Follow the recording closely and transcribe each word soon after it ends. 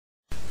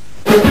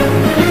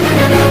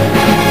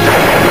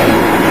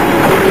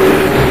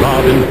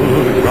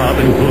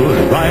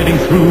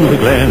through the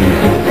glen.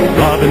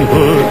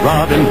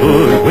 Robin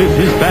Hood with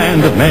his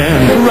band of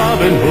men.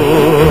 Robin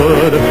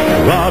Hood,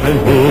 Robin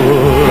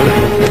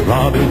Hood,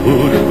 Robin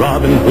Hood,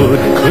 Robin Hood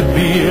could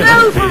be in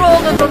no for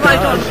all of the right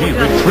on he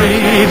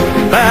retreats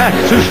back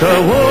to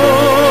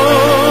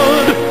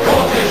Sherwood.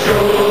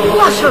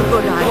 What a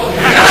good idea.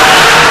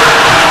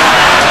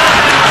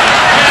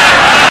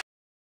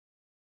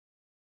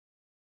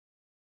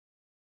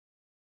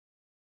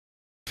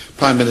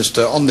 Prime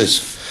Minister, on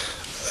this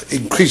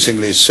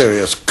increasingly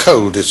serious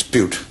coal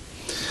dispute,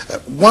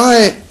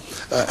 why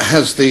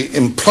has the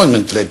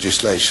employment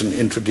legislation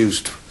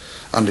introduced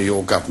under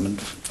your government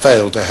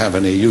failed to have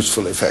any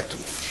useful effect?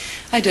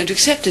 I don't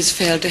accept it's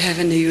failed to have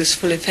any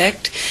useful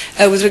effect.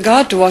 With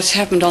regard to what's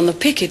happened on the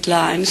picket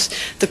lines,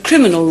 the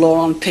criminal law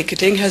on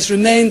picketing has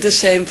remained the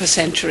same for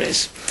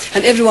centuries,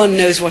 and everyone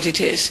knows what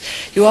it is.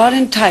 You are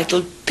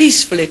entitled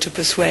peacefully to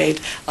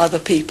persuade other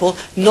people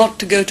not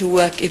to go to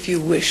work if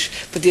you wish,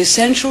 but the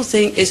essential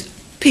thing is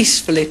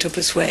peacefully to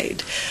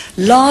persuade.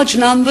 Large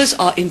numbers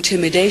are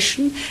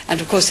intimidation,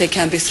 and of course they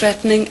can be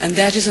threatening, and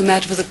that is a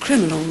matter for the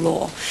criminal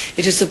law.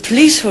 It is the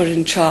police who are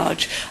in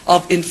charge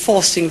of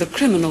enforcing the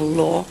criminal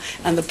law,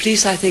 and the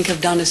police, I think,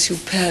 have done a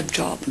superb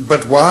job.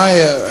 But why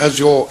has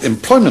your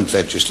employment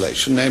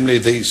legislation, namely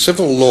the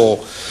civil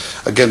law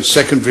against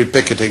secondary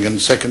picketing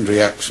and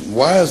secondary action,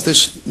 why has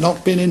this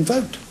not been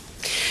invoked?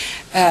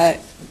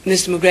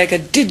 Mr.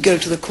 McGregor did go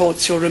to the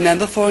courts, you'll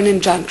remember, for an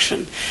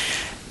injunction.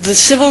 The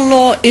civil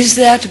law is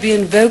there to be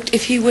invoked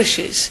if he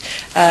wishes.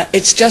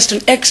 It's just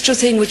an extra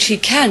thing which he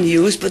can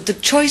use, but the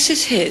choice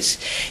is his.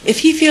 If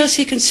he feels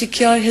he can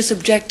secure his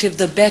objective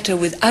the better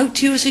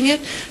without using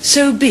it,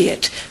 so be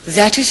it.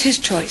 That is his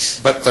choice.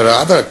 But there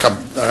are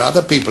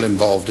other people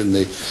involved in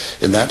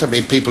that. I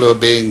mean, people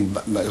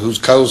whose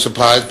coal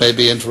supplies may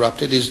be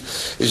interrupted.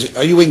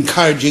 Are you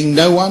encouraging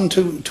no one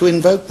to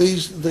invoke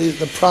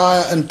the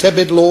prior and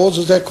tepid laws,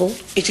 as they're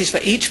called? It is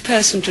for each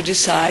person to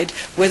decide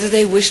whether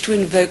they wish to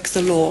invoke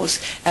the laws.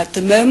 At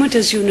the moment,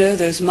 as you know,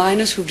 those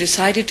miners who've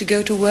decided to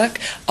go to work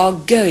are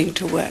going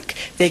to work.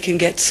 They can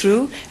get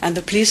through, and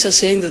the police are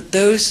saying that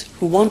those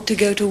who want to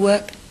go to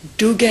work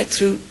do get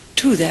through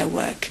to their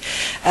work.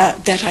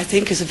 That, I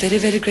think, is a very,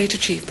 very great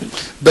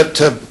achievement.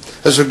 But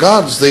as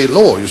regards the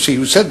law, you see,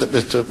 you said that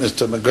Mr.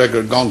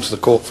 McGregor had gone to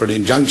the court for an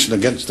injunction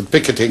against the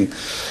picketing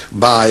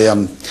by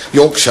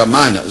Yorkshire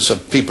miners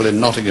of people in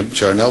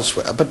Nottinghamshire and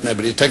elsewhere, but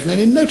nobody's taken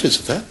any notice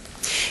of that.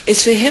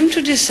 It's for him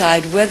to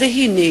decide whether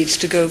he needs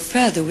to go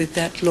further with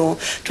that law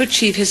to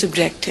achieve his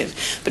objective.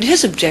 But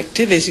his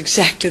objective is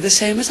exactly the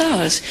same as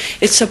ours.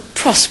 It's a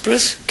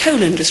prosperous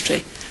coal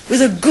industry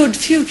with a good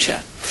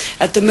future.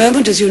 At the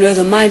moment, as you know,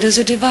 the miners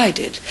are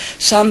divided.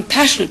 Some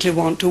passionately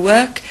want to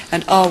work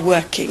and are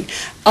working.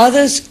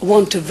 Others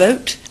want to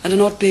vote and are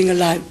not being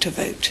allowed to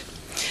vote.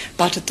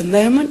 But at the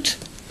moment,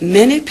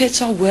 many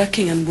pits are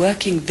working, and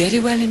working very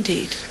well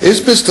indeed.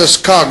 Is Mr.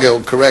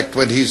 Scargill correct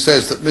when he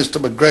says that Mr.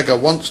 McGregor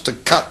wants to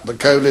cut the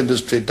coal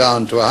industry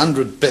down to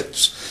 100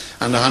 pits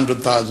and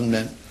 100,000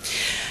 men?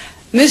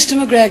 Mr.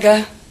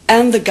 McGregor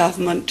and the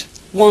government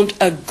want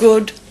a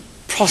good,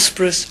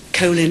 prosperous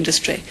coal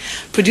industry,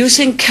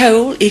 producing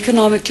coal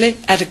economically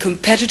at a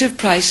competitive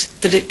price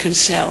that it can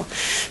sell,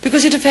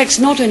 because it affects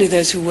not only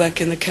those who work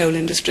in the coal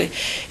industry,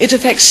 it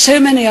affects so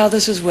many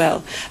others as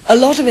well. A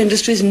lot of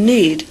industries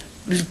need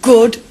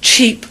good,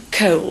 cheap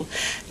coal.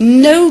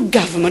 No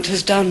government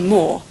has done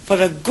more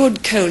for a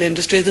good coal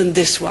industry than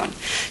this one.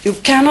 You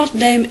cannot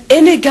name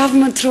any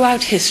government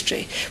throughout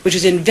history which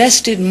has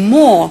invested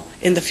more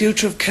in the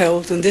future of coal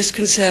than this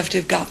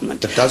Conservative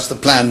government. But does the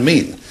plan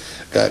mean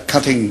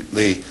cutting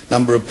the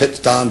number of pits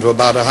down to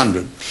about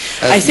 100?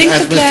 As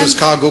Mr.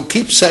 Scargill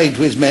keeps saying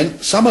to his men,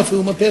 some of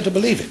whom appear to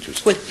believe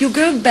it. Well, you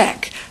go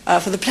back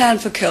for the plan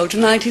for coal to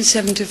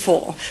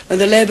 1974, when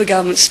the Labour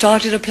government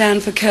started a plan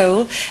for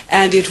coal,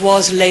 and it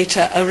was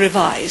later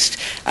revised.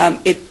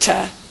 It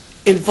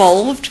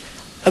involved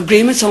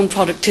agreements on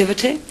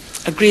productivity,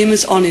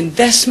 agreements on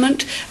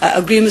investment,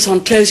 agreements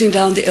on closing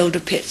down the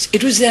older pits.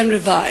 It was then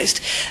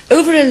revised.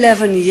 Over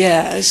 11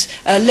 years,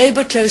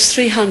 Labour closed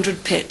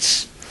 300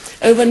 pits.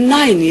 Over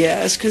 9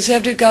 years,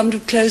 Conservative government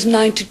have closed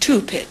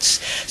 92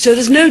 pits. So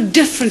there's no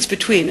difference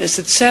between us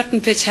that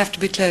certain pits have to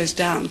be closed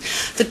down.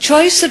 The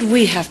choice that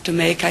we have to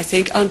make, I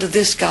think, under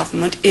this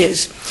government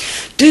is,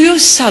 do you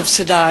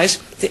subsidise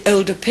the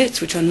older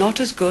pits, which are not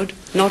as good,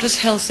 not as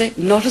healthy,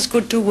 not as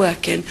good to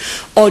work in,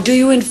 or do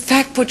you in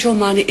fact put your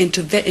money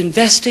into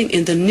investing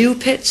in the new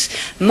pits,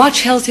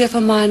 much healthier for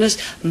miners,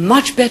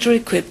 much better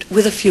equipped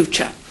with a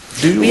future?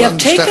 We have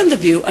taken the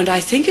view, and I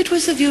think it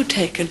was the view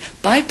taken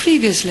by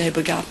previous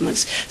Labour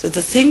governments, that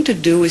the thing to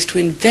do is to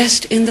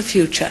invest in the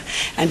future.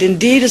 And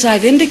indeed, as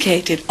I've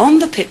indicated on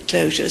the pit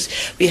closures,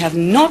 we have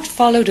not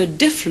followed a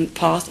different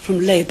path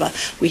from Labour.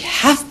 We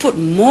have put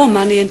more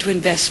money into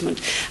investment,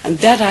 and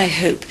that, I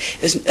hope,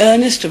 is an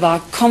earnest of our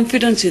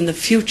confidence in the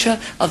future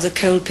of the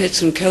coal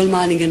pits and coal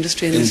mining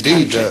industry in this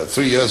country. Indeed,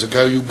 3 years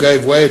ago you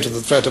gave way to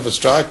the threat of a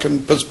strike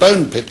and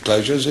postponed pit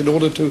closures in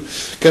order to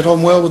get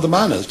on well with the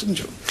miners, didn't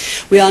you?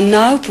 We are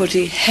now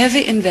putting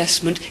heavy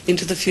investment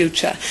into the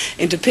future,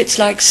 into pits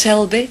like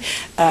Selby.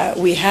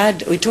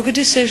 We took a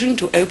decision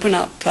to open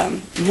up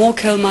more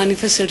coal mining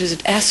facilities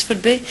at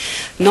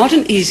Asfordby. Not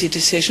an easy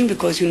decision,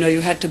 because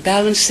you had to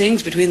balance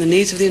things between the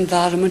needs of the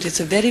environment. It's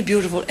a very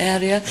beautiful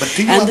area,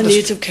 and the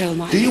needs of coal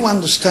mining. Do you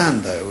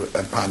understand, though,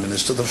 Prime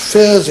Minister, the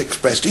fears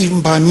expressed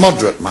even by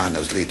moderate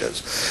miners'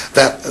 leaders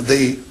that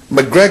the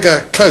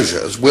McGregor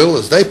closures will,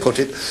 as they put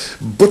it,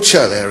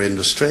 butcher their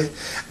industry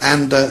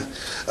and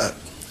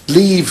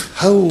leave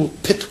whole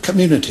pit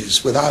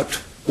communities without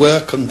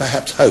work and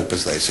perhaps hope,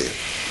 as they see it?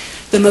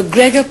 The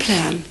McGregor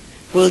plan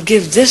will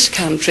give this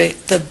country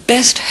the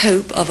best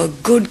hope of a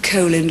good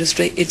coal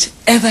industry it's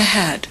ever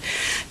had.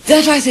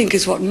 That, I think,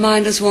 is what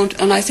miners want,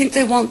 and I think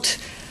they want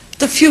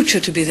the future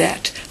to be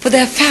that, for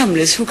their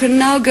families who can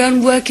now go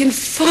and work in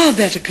far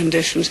better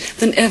conditions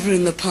than ever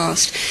in the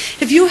past.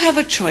 If you have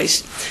a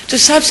choice to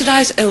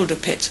subsidize older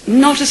pits,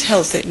 not as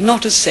healthy,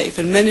 not as safe,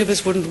 and many of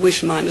us wouldn't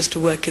wish miners to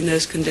work in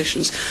those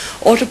conditions,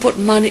 or to put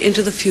money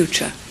into the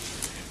future,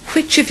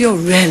 which, if you're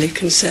really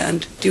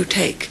concerned, do you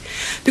take?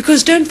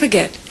 Because don't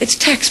forget, it's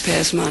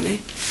taxpayers'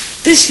 money.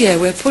 This year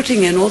we're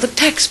putting in, or the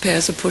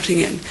taxpayers are putting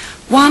in,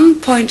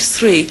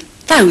 £1.3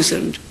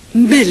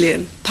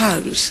 million.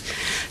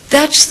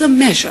 That's the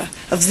measure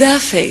of their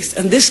faith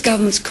and this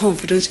government's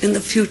confidence in the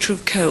future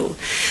of coal.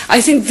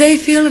 I think they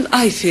feel, and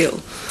I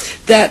feel,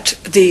 that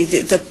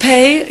the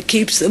pay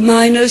keeps the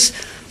miners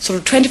sort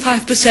of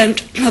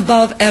 25%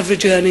 above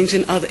average earnings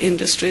in other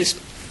industries.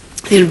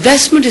 The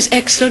investment is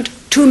excellent,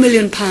 £2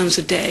 million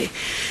a day.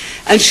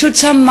 And should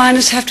some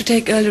miners have to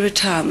take early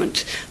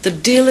retirement, the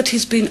deal that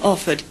has been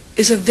offered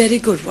is a very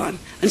good one.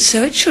 And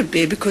so it should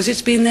be, because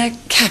it's been their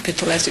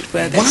capital, as it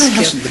were. Their Why skill.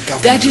 hasn't the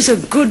government... That is a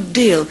good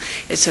deal.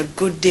 It's a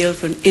good deal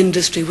for an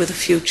industry with a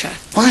future.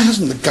 Why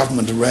hasn't the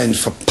government arranged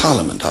for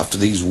Parliament, after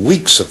these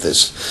weeks of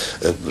this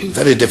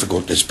very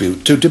difficult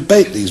dispute, to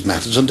debate these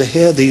matters and to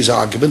hear these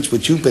arguments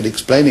which you've been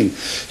explaining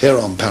here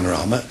on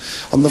Panorama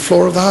on the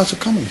floor of the House of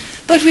Commons?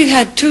 But we've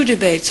had two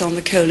debates on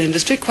the coal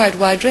industry, quite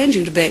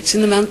wide-ranging debates,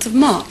 in the month of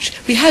March.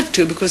 We had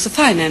to because the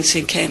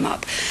financing came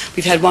up.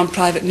 We've had one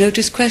private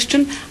notice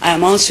question. I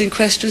am answering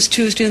questions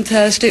Tuesday and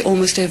Thursday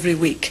almost every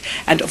week.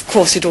 And of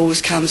course it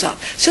always comes up.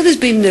 So there's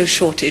been no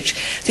shortage.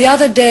 The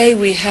other day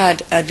we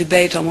had a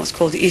debate on what's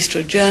called the Easter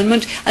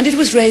adjournment, and it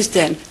was raised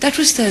then. That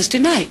was Thursday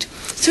night.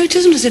 So it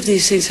isn't as if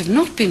these things have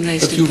not been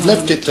raised in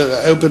Parliament. But you've left it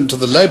open to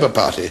the Labour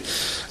Party,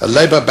 a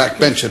Labour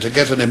backbencher, to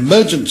get an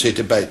emergency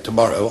debate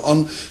tomorrow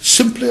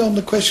simply on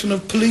the question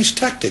of police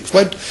tactics.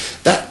 Won't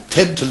that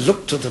tend to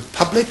look to the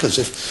public as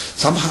if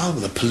somehow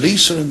the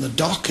police are in the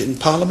dock in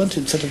Parliament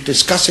instead of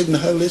discussing the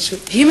whole issue?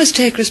 He must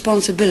take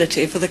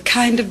responsibility for the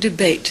kind of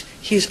debate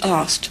he's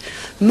asked.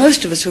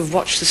 Most of us who have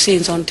watched the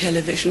scenes on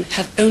television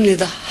have only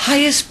the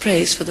highest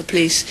praise for the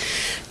police.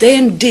 They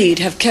indeed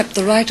have kept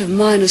the right of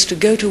miners to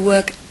go to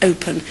work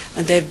open,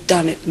 and they've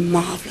done it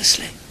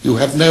marvellously. You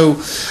have no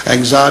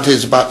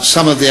anxieties about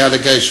some of the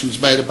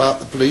allegations made about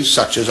the police,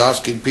 such as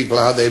asking people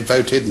how they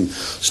voted and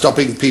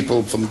stopping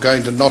people from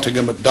going to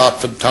Nottingham at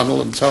Dartford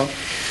Tunnel and so on?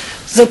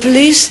 The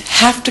police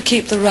have to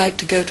keep the right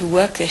to go to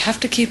work. They have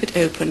to keep it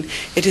open.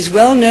 It is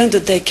well known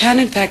that they can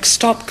in fact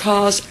stop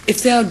cars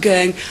if they are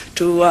going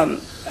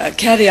to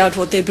carry out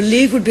what they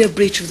believe would be a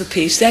breach of the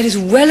peace. That is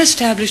well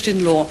established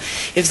in law.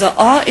 If there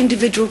are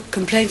individual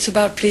complaints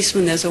about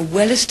policemen, there's a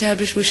well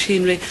established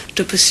machinery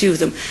to pursue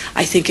them.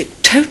 I think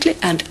it totally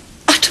and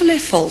utterly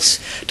false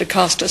to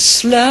cast a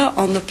slur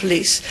on the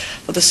police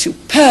for the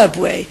superb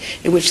way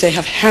in which they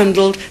have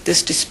handled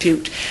this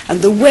dispute,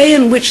 and the way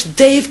in which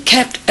they've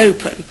kept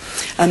open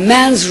a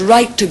man's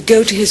right to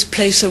go to his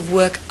place of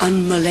work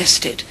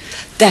unmolested.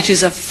 That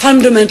is a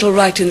fundamental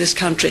right in this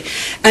country,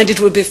 and it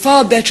would be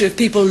far better if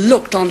people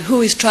looked on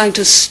who is trying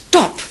to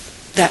stop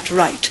that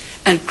right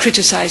and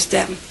criticised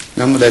them.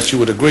 Nonetheless, you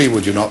would agree,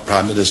 would you not,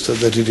 Prime Minister,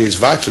 that it is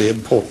vitally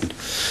important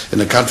in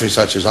a country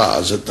such as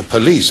ours that the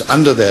police,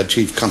 under their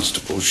chief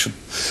constable, should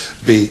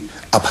be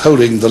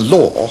upholding the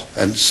law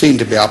and seen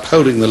to be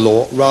upholding the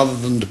law rather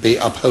than to be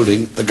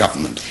upholding the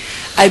government?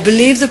 I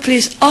believe the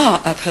police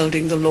are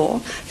upholding the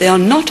law. They are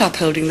not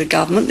upholding the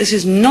government. This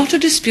is not a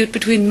dispute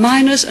between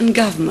miners and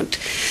government.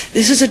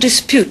 This is a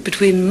dispute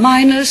between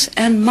miners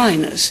and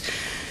miners.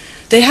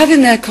 They have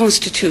in their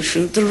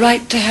constitution the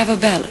right to have a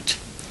ballot.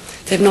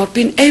 They've not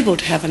been able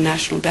to have a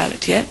national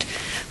ballot yet.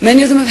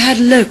 Many of them have had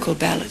local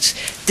ballots.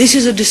 This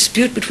is a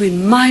dispute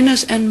between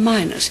miners and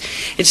miners.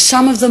 It's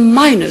some of the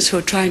miners who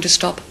are trying to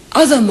stop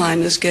other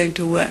miners going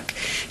to work.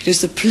 It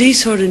is the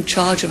police who are in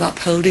charge of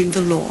upholding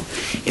the law.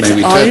 If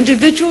there are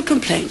individual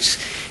complaints,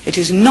 it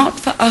is not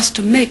for us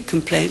to make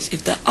complaints.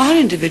 If there are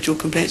individual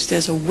complaints,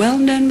 there's a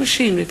well-known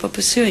machinery for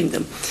pursuing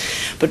them.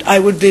 But I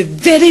would be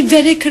very,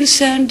 very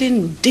concerned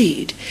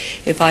indeed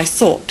if I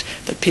thought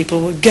that people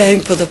were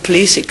going for the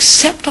police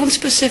except on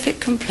specific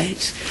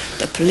complaints.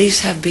 The police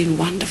have been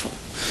wonderful.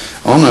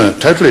 On a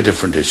totally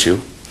different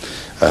issue,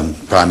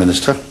 Prime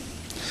Minister,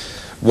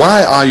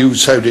 why are you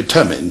so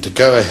determined to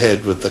go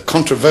ahead with the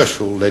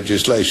controversial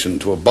legislation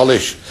to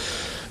abolish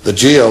the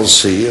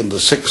GLC and the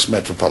 6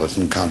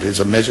 metropolitan counties,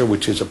 a measure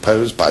which is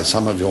opposed by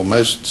some of your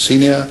most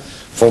senior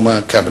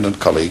former cabinet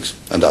colleagues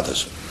and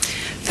others?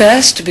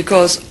 First,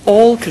 because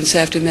all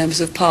Conservative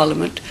members of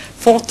Parliament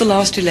fought the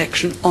last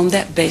election on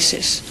that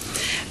basis.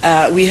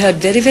 We heard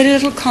very, very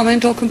little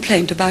comment or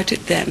complaint about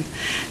it then.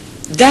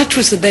 That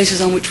was the basis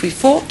on which we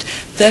fought.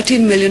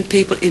 13 million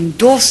people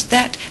endorsed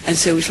that, and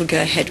so we shall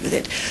go ahead with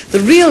it.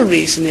 The real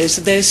reason is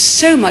that there is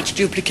so much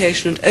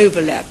duplication and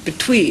overlap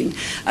between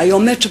your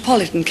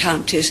metropolitan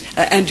counties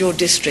and your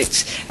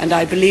districts, and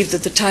I believe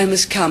that the time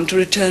has come to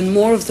return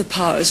more of the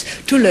powers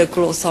to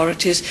local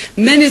authorities.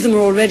 Many of them are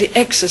already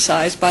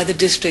exercised by the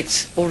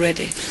districts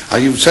already. Are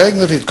you saying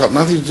that it's got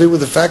nothing to do with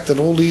the fact that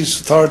all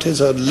these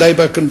authorities are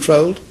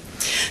Labour-controlled?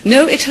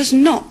 No, it has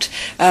not.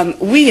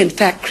 We, in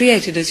fact,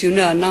 created, as you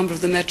know, a number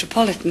of the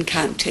metropolitan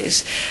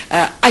counties.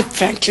 I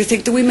frankly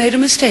think that we made a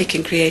mistake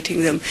in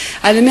creating them.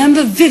 I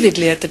remember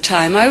vividly at the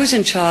time, I was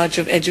in charge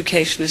of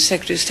education as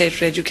Secretary of State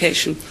for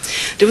Education.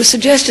 It was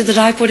suggested that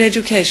I put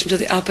education to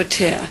the upper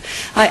tier.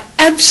 I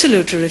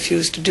absolutely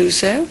refused to do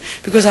so,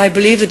 because I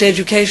believe that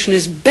education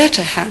is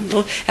better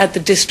handled at the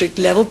district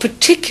level,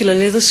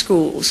 particularly the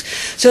schools.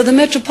 So the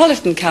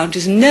metropolitan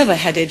counties never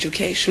had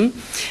education.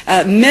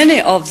 Many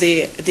of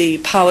the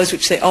powers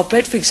which they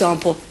operate, for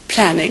example,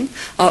 planning,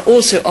 are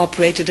also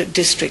operated at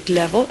district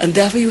level, and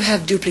therefore you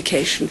have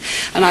duplication.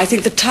 And I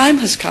think the time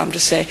has come to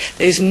say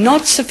there is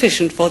not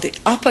sufficient for the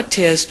upper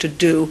tiers to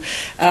do.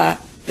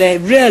 They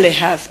really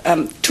have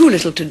too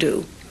little to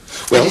do.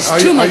 Well,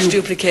 there's too much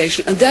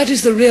duplication, and that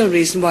is the real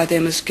reason why they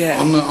must go.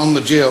 On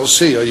the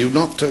GLC, are you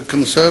not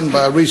concerned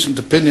by a recent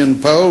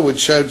opinion poll which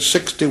showed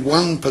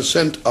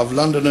 61% of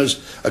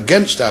Londoners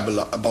against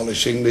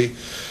abolishing the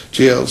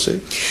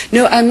GLC?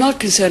 No, I'm not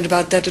concerned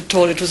about that at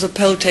all. It was a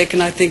poll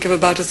taken, I think, of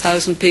about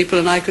 1,000 people,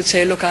 and I could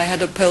say, look, I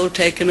had a poll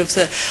taken of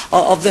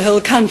the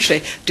whole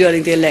country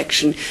during the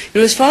election. You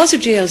know, as far as the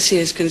GLC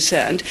is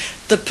concerned,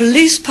 the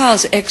police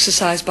powers are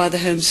exercised by the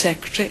Home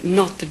Secretary,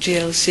 not the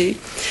GLC.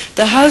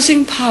 The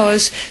housing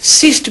powers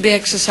ceased to be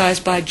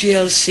exercised by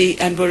GLC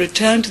and were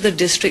returned to the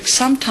districts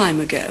some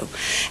time ago.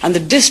 And the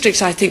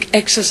districts, I think,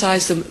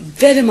 exercise them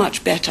very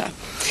much better.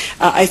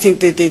 I think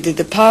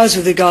the powers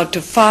with regard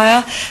to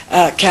fire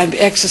can be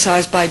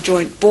exercised by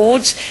joint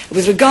boards.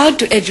 With regard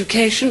to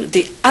education,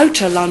 the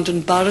outer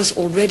London boroughs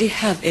already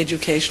have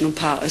educational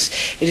powers.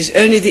 It is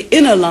only the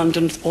inner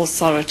London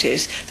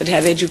authorities that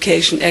have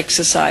education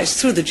exercised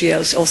through the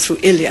GLC or through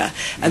ILIA,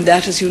 and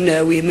that, as you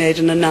know, we made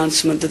an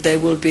announcement that there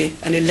will be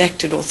an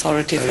elected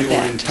authority for that. You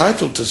were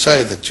entitled to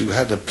say that you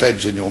had a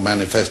pledge in your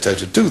manifesto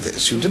to do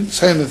this. You didn't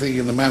say anything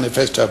in the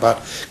manifesto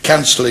about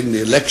cancelling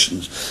the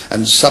elections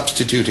and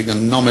substituting a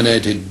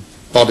nominated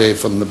body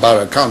from the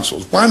borough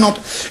councils. Why not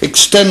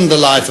extend the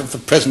life of the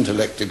present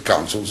elected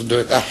councils and do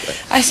it that way?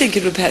 I think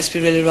it would perhaps be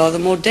really rather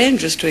more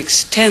dangerous to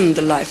extend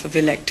the life of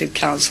elected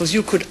councils.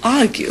 You could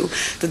argue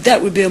that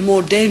that would be a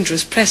more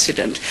dangerous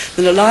precedent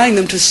than allowing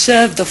them to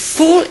serve the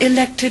full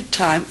elected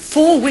time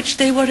for which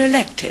they were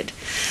elected.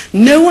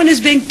 No one is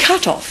being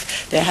cut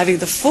off. They're having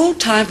the full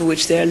time for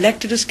which they're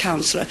elected as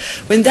councillor.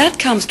 When that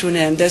comes to an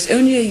end, there's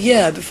only a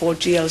year before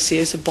GLC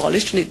is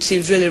abolished, and it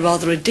seems really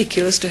rather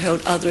ridiculous to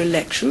hold other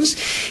elections.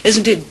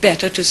 Isn't it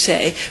better to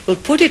say, we'll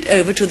put it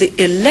over to the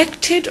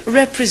elected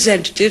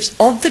representatives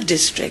of the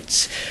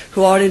districts,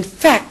 who are in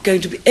fact going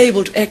to be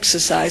able to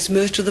exercise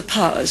most of the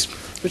powers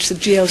which the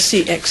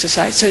GLC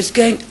exercise. So it's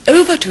going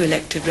over to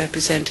elected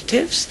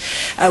representatives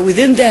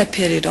within their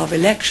period of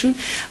election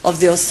of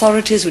the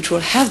authorities which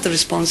will have the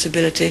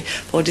responsibility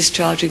for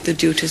discharging the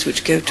duties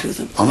which go to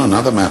them. On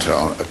another matter,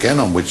 again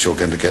on which you're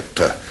going to get,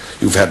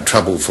 you've had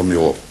trouble from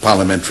your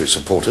parliamentary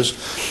supporters,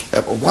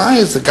 why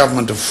is the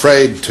government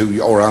afraid to,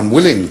 or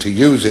unwilling to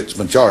use its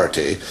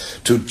majority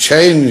to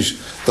change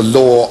the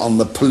law on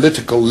the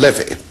political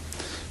levy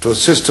to a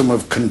system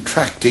of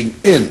contracting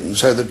in,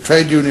 so that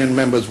trade union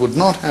members would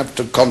not have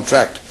to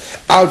contract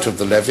out of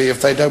the levy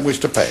if they don't wish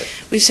to pay it?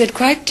 We said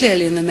quite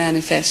clearly in the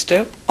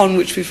manifesto, on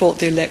which we fought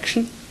the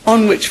election,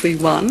 on which we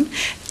won,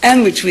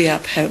 and which we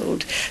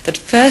uphold, that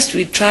first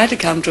we'd try to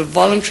come to a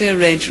voluntary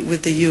arrangement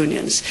with the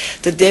unions,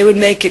 that they would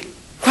make it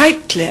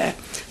quite clear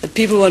that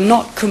people were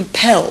not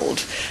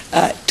compelled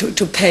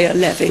to pay a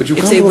levy. But you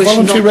come to a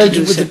voluntary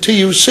arrangement with the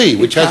TUC,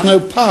 which has no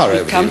power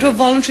over you. Come to a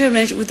voluntary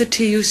arrangement with the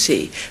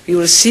TUC. We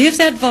will see if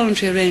that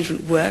voluntary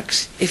arrangement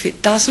works. If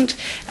it doesn't,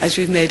 as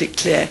we've made it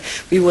clear,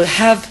 we will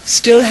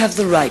still have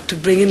the right to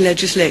bring in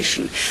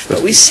legislation.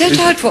 But we set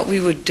out what we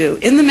would do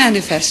in the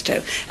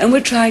manifesto, and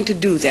we're trying to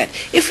do that.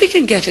 If we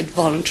can get it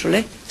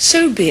voluntarily,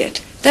 so be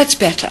it. That's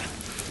better.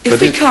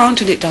 If we can't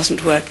and it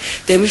doesn't work,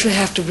 then we shall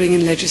have to bring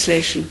in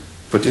legislation.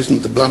 But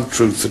isn't the blunt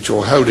truth that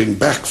you're holding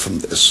back from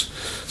this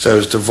so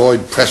as to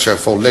avoid pressure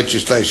for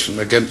legislation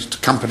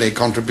against company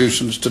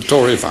contributions to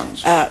Tory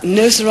funds?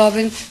 No, Sir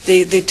Robin,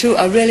 the two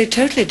are really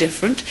totally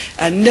different.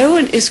 No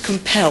one is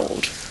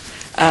compelled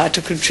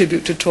to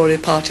contribute to Tory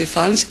party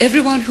funds.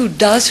 Everyone who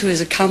does, who is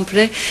a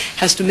company,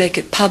 has to make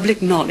it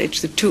public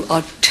knowledge. The two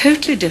are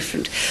totally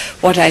different.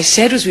 What I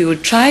said was we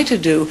would try to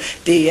do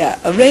the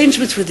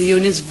arrangements with the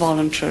unions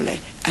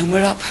voluntarily, and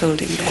we're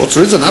upholding that. Of course,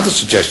 there is another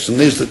suggestion,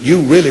 is that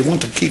you really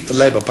want to keep the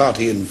Labour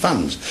Party in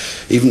funds,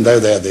 even though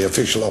they're the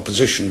official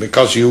opposition,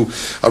 because you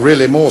are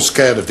really more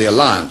scared of the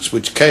alliance,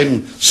 which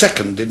came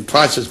second in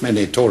twice as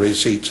many Tory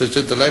seats as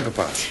did the Labour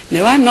Party.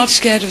 No, I'm not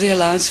scared of the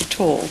alliance at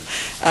all.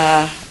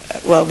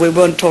 Well, we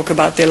won't talk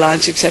about the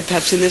alliance except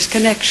perhaps in this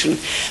connection.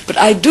 But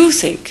I do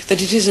think that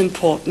it is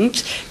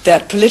important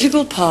that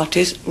political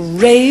parties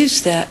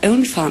raise their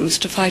own funds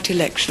to fight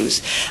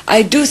elections.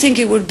 I do think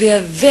it would be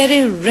a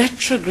very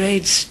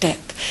retrograde step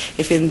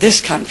if in this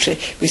country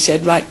we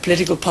said, right,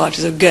 political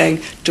parties are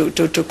going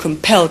to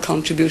compel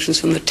contributions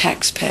from the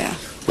taxpayer.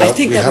 Well, I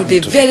think that would be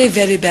very,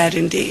 very bad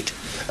indeed.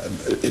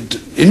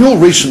 In your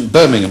recent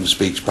Birmingham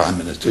speech, Prime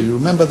Minister, you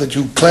remember that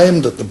you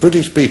claimed that the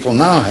British people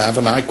now have,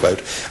 and I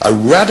quote, a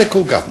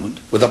radical government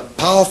with a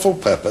powerful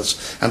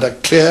purpose and a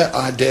clear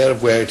idea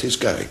of where it is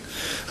going.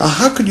 Now,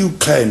 how can you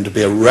claim to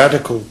be a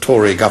radical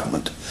Tory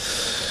government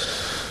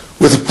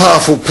with a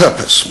powerful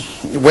purpose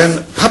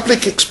when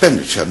public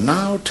expenditure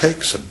now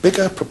takes a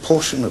bigger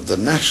proportion of the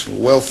national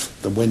wealth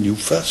than when you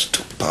first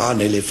took power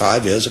nearly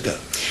 5 years ago?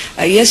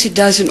 Yes, it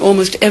does in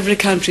almost every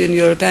country in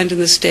Europe and in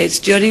the States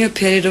during a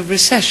period of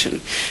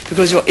recession.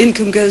 Because your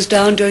income goes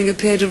down during a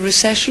period of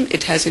recession.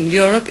 It has in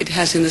Europe, it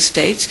has in the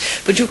States,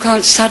 but you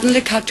can't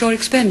suddenly cut your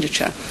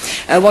expenditure.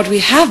 What we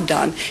have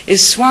done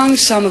is swung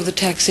some of the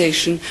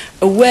taxation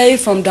away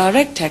from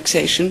direct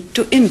taxation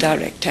to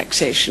indirect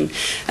taxation.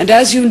 And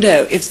as you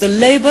know, if the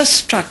labour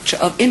structure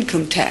of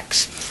income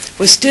tax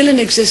was still in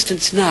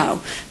existence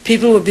now,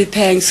 people would be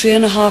paying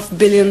 £3.5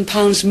 billion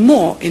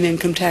more in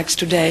income tax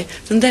today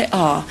than they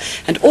are.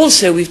 And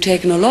also we've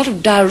taken a lot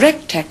of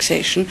direct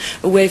taxation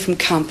away from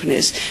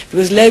companies,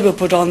 because Labour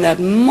put on that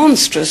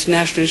monstrous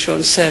national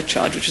insurance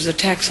surcharge, which is a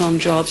tax on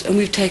jobs, and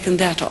we've taken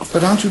that off.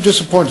 But aren't you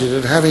disappointed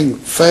at having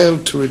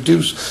failed to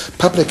reduce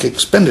public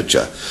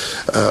expenditure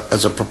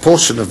as a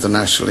proportion of the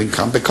national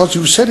income? Because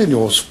you said in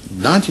your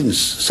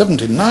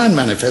 1979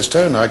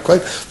 manifesto, and I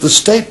quote, the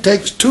state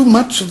takes too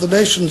much of the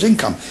nation's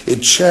income.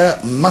 Its share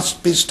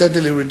must be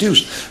steadily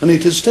reduced, and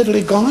it has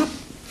steadily gone up.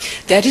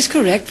 That is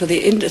correct for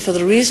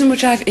the reason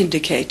which I've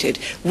indicated.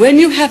 When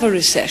you have a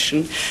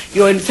recession,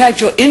 in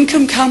fact your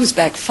income comes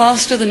back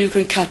faster than you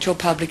can cut your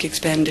public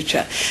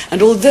expenditure.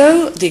 And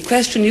although the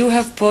question you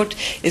have put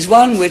is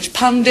one which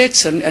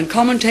pundits and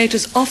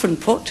commentators often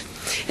put,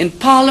 in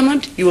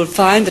Parliament you will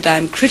find that I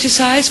am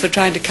criticised for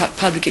trying to cut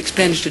public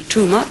expenditure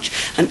too much,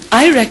 and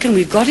I reckon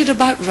we've got it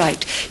about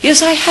right.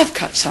 Yes, I have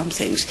cut some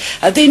things.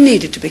 They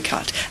needed to be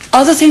cut.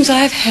 Other things I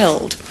have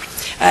held.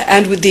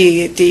 And with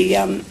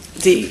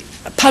the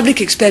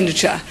public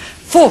expenditure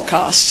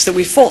forecasts that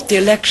we fought the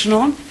election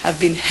on have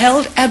been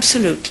held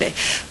absolutely.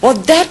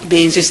 What that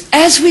means is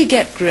as we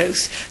get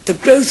growth, the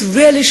growth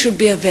really should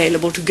be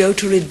available to go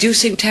to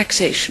reducing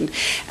taxation.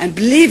 And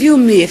believe you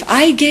me, if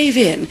I gave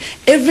in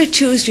every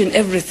Tuesday and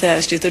every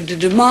Thursday to the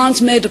demands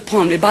made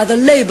upon me by the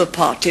Labour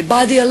Party,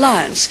 by the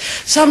Alliance,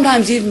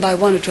 sometimes even by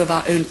one or two of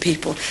our own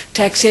people,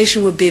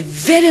 taxation would be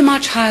very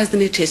much higher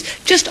than it is.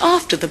 Just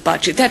after the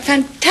budget, that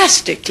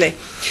fantastically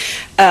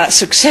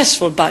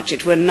successful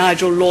budget when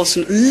Nigel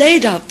Lawson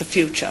laid out the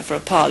future for a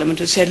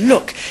parliament and said,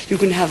 look, you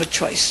can have a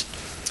choice.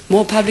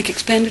 More public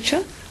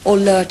expenditure or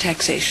lower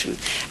taxation.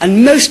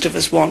 And most of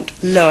us want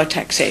lower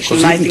taxation.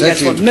 And I think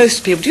that's what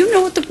most people... Do you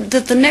know what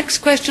the next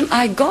question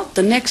I got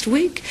the next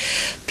week?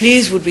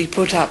 Please would we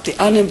put up the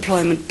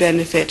unemployment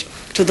benefit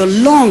to the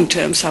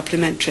long-term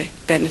supplementary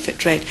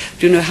benefit rate.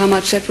 Do you know how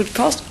much that would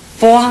cost?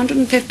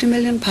 £450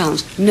 million.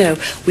 No,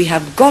 we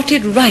have got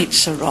it right,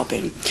 Sir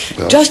Robin.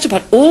 Well, just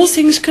about all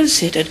things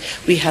considered,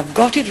 we have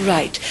got it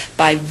right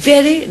by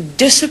very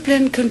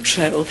disciplined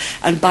control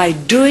and by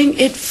doing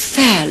it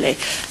fairly.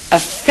 A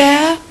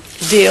fair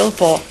deal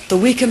for the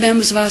weaker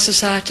members of our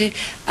society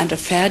and a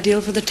fair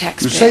deal for the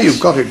taxpayers. You say you've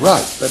got it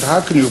right, but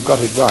how can you have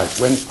got it right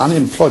when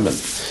unemployment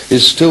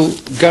is still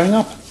going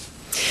up?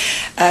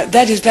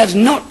 That is perhaps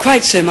not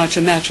quite so much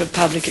a matter of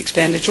public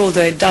expenditure,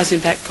 although it does in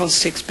fact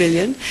cost £6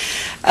 billion.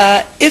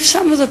 If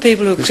some of the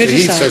people who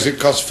criticise... He says it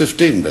costs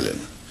 £15 billion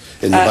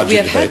in the budget we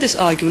have debate. had this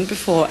argument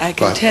before. I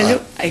can tell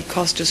you it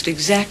cost us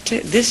exactly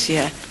this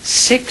year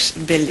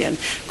 £6 billion,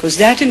 because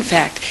that in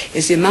fact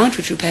is the amount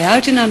which you pay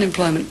out in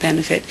unemployment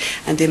benefit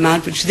and the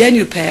amount which then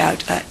you pay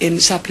out in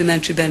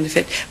supplementary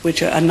benefit,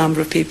 which a number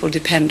of people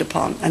depend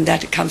upon, and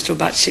that it comes to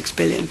about £6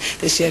 billion.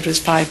 This year it was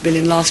 £5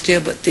 billion last year,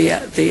 but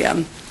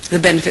the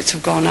benefits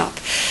have gone up.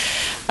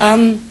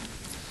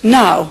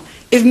 Now,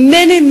 if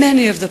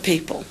many of the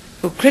people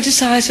who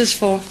criticise us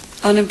for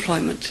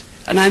unemployment,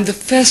 and I'm the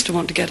first to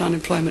want to get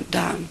unemployment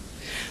down,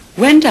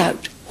 went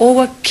out or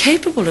were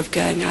capable of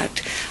going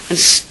out and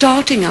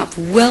starting up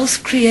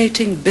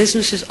wealth-creating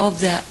businesses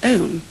of their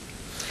own,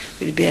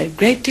 we'd be a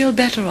great deal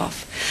better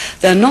off.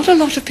 There are not a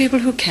lot of people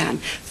who can.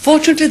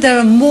 Fortunately, there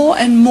are more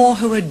and more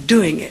who are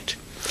doing it.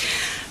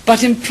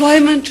 But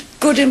employment,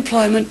 good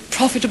employment,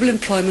 profitable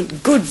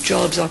employment, good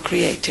jobs are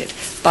created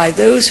by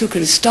those who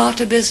can start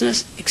a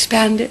business,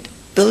 expand it,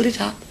 build it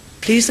up,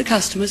 please the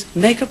customers,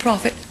 make a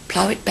profit,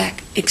 plough it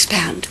back,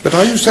 expand. But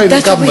are you saying the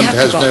That's what we government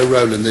have to has go. no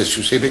role in this,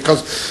 you see?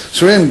 Because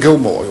Sir Ian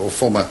Gilmore, your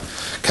former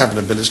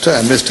Cabinet Minister,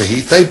 and Mr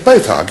Heath, they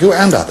both argue,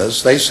 and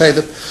others, they say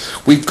that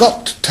we've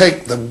got to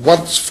take the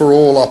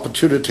once-for-all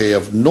opportunity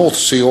of North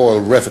Sea oil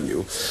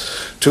revenue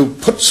to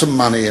put some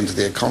money into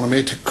the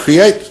economy, to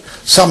create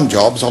some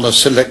jobs on a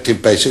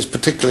selective basis,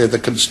 particularly the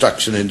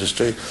construction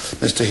industry,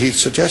 Mr Heath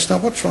suggests. Now,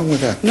 what's wrong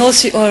with that? North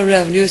Sea oil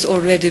revenue is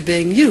already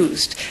being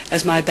used,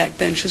 as my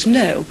backbenchers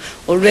know,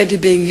 already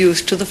being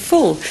used to the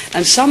full.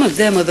 And some of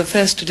them are the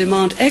first to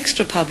demand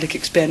extra public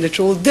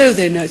expenditure, although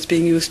they know it's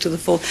being used to the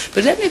full.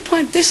 But let me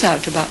point this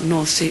out about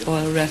North Sea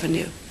oil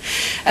revenue.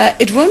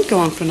 It won't go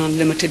on for an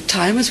unlimited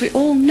time, as we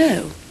all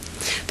know.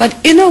 But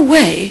in a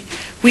way,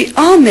 we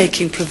are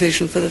making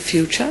provision for the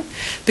future,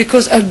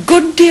 because a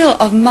good deal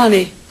of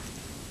money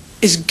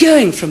is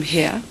going from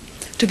here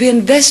to be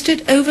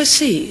invested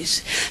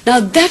overseas. Now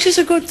that is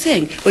a good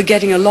thing. We're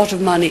getting a lot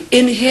of money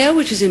in here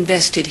which is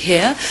invested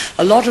here.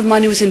 A lot of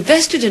money was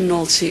invested in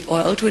North Sea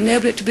oil to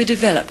enable it to be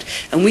developed,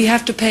 and we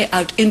have to pay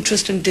out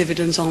interest and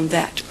dividends on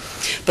that.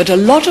 But a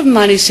lot of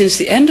money since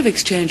the end of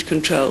exchange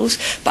controls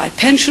by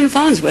pension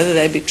funds, whether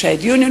they be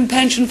trade union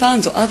pension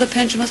funds or other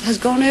pension funds, has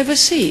gone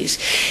overseas.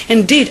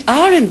 Indeed,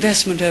 our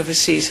investment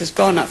overseas has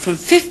gone up from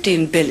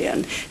 15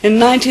 billion in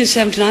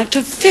 1979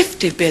 to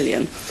 50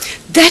 billion.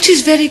 That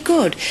is very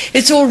good.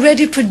 It's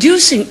already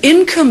producing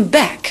income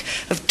back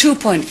of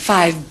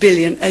 2.5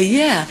 billion a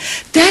year.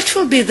 That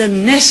will be the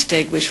nest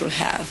egg which we'll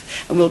have,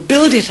 and we'll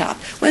build it up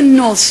when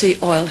North Sea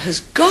oil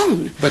has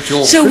gone. But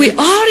so we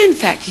are in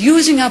fact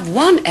using up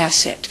one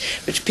asset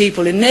which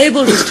people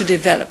enabled us to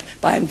develop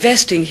by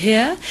investing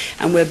here,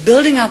 and we're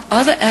building up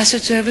other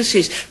assets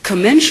overseas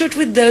commensurate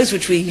with those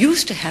which we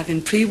used to have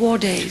in pre-war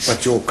days.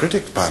 But your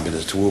critics, Prime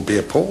Minister, will be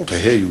appalled to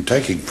hear you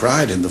taking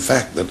pride in the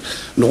fact that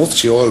North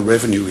Sea oil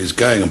revenue is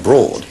going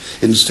abroad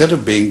instead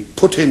of being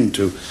put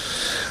into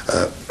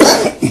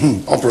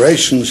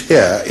operations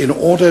here in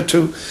order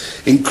to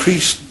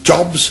increase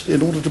jobs,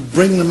 in order to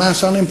bring the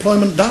mass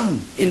unemployment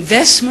down.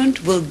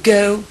 Investment will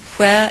go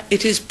where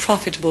it is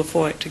profitable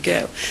for it to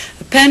go.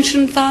 The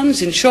pension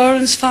funds,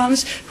 insurance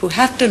funds, who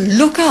have to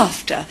look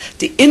after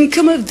the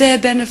income of their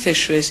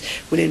beneficiaries,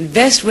 will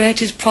invest where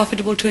it is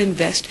profitable to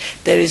invest.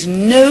 There is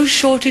no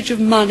shortage of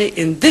money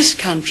in this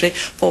country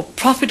for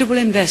profitable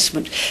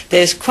investment.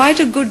 There's quite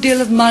a good deal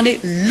of money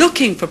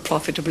looking for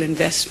profitable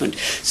investment.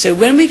 So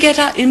when we get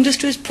our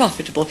industries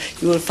profitable,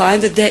 you will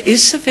find that there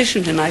is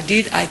sufficient, and I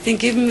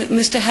think even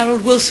Mr.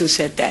 Harold Wilson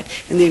said that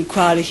in the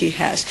inquiry he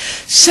has.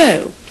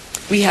 So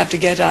we have to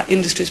get our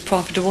industries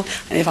profitable,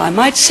 and if I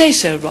might say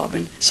so,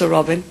 Sir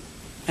Robin,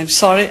 I'm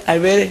sorry,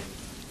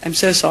 I'm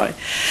so sorry,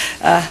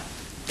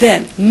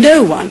 then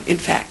no one, in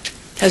fact,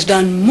 has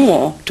done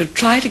more to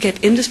try to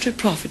get industry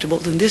profitable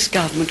than this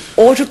government,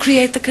 or to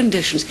create the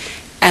conditions,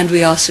 and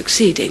we are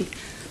succeeding.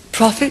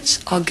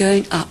 Profits are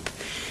going up.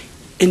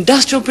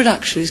 Industrial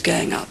production is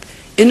going up.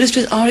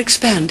 Industries are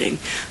expanding.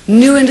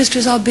 New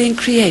industries are being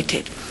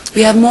created.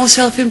 We have more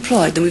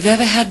self-employed than we've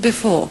ever had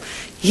before.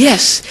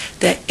 Yes,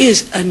 there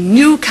is a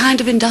new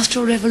kind of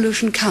industrial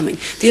revolution coming.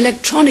 The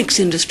electronics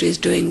industry is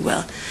doing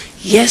well.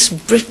 Yes,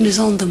 Britain is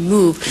on the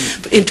move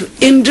into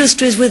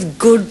industries with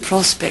good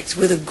prospects,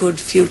 with a good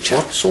future.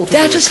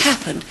 That has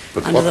happened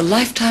under the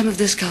lifetime of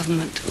this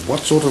government. But what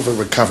sort of a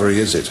recovery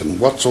is it, and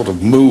what sort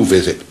of move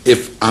is it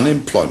if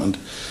unemployment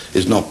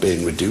is not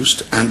being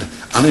reduced and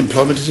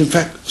unemployment is in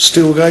fact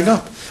still going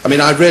up? I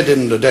mean, I read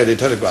in the Daily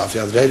Telegraph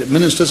the other day that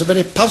ministers are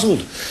very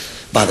puzzled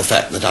by the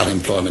fact that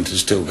unemployment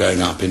is still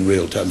going up in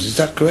real terms. Is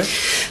that correct?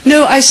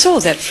 No, I saw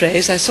that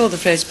phrase. I saw the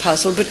phrase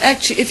puzzle. But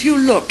actually, if you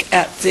look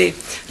at the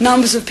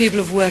numbers of people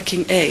of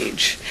working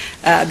age,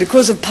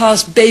 because of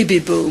past baby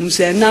booms,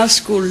 they're now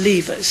school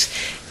leavers.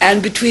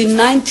 And between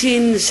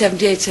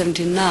 1978,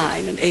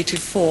 79 and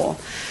 84,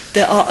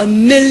 there are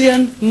 1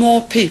 million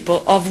more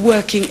people of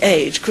working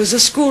age, because the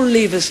school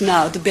leavers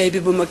now, the baby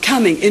boom, are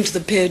coming into the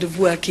period of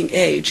working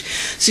age.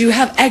 So you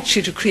have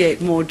actually to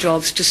create more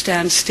jobs to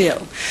stand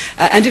still.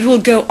 And it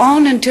will go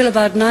on until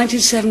about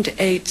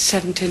 1978,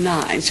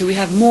 79. So we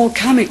have more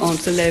coming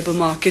onto the labour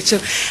market. So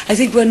I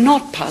think we're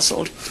not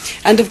puzzled.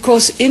 And of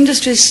course,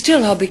 industries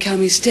still are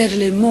becoming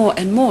steadily more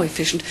and more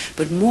efficient,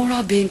 but more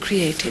are being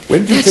created.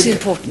 That's the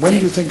important thing. When do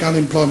you think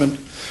unemployment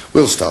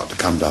will start to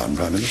come down,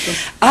 Prime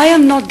Minister? I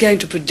am not going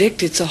to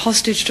predict. It's a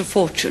hostage to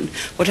fortune.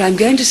 What I'm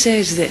going to say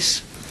is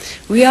this.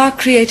 We are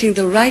creating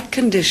the right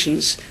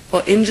conditions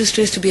for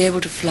industries to be able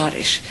to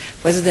flourish,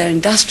 whether they're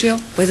industrial,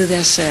 whether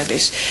they're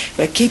service.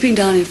 We're keeping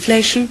down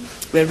inflation.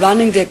 We're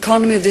running the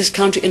economy of this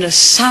country in a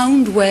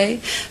sound way.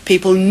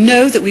 People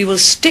know that we will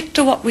stick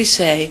to what we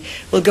say.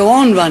 We'll go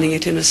on running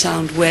it in a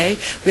sound way.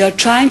 We are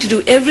trying to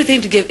do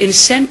everything to give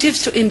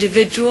incentives to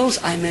individuals.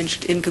 I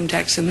mentioned income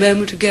tax a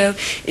moment ago.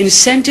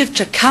 Incentive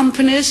to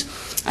companies.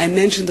 I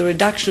mentioned the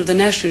reduction of the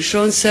national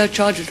insurance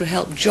surcharge, which will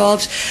help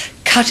jobs.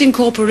 cutting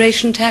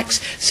corporation tax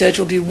so it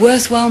will be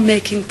worthwhile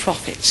making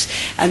profits,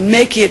 and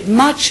making it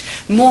much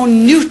more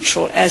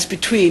neutral as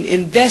between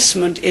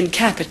investment in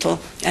capital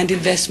and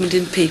investment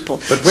in people.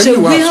 So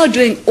we are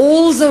doing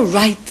all the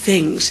right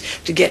things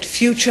to get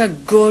future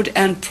good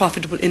and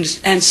profitable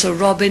industry. And Sir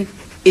Robin,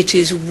 it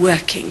is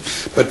working.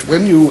 But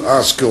when you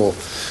ask your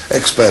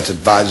expert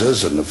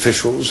advisors and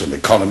officials and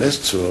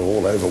economists who are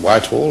all over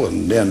Whitehall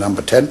and near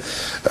number 10,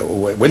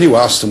 when you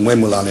ask them when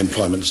will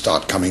unemployment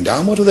start coming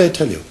down, what do they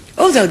tell you?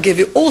 Oh, they'll give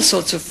you all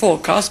sorts of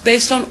forecasts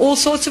based on all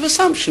sorts of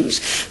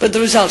assumptions. But the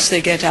results they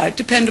get out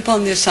depend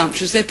upon the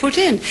assumptions they put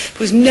in,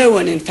 because no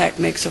one, in fact,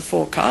 makes a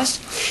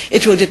forecast.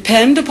 It will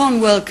depend upon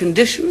world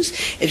conditions.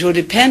 It will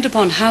depend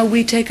upon how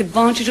we take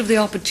advantage of the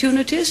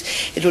opportunities.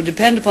 It will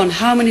depend upon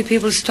how many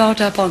people start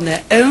up on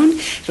their own.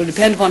 It will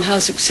depend upon how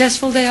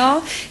successful they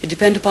are. It will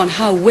depend upon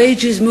how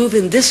wages move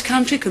in this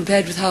country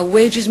compared with how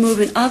wages move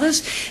in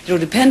others. It will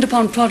depend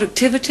upon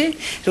productivity.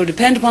 It will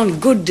depend upon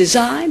good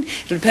design.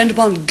 It will depend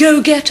upon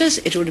go-getters.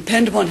 It will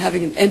depend upon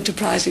having an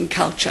enterprising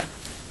culture.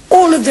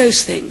 All of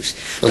those things.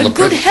 Well, but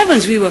good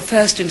heavens, we were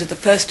first into the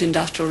first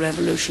industrial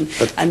revolution,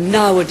 and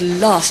now at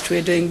last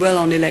we're doing well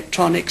on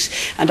electronics,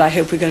 and I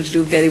hope we're going to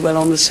do very well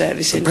on the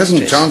service industry.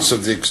 The present Chancellor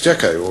of the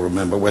Exchequer, you'll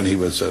remember when he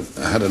was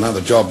had another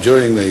job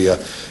during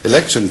the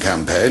election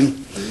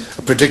campaign,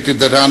 predicted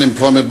that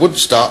unemployment would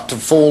start to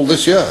fall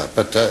this year,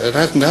 but it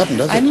hasn't happened,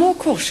 has it? I'm more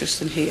cautious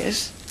than he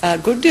is. A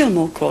good deal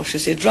more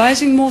cautious. It's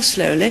rising more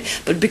slowly,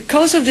 but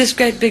because of this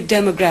great big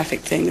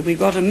demographic thing, that we've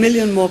got 1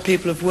 million more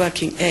people of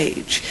working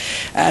age,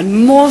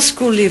 and more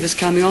school leavers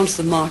coming onto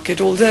the market,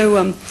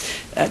 although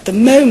at the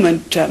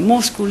moment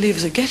more school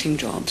leavers are getting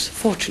jobs,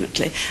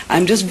 fortunately.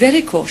 I'm just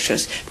very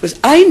cautious, because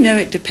I know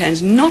it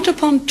depends not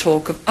upon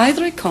talk of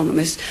either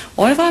economists,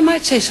 or if I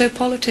might say so,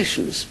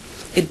 politicians.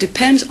 It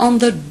depends on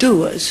the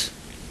doers.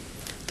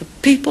 The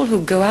people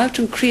who go out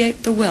and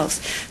create the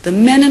wealth, the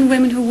men and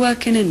women who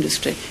work in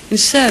industry, in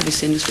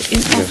service industry,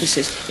 in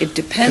offices. It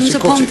depends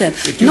upon them,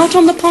 not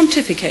on the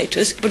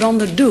pontificators, but on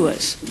the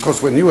doers. Of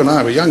course, when you and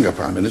I were younger,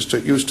 Prime Minister,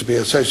 it used to be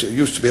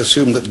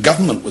assumed that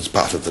government was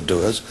part of the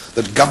doers,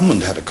 that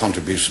government had a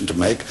contribution to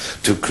make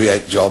to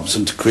create jobs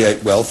and to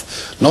create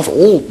wealth. Not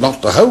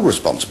the whole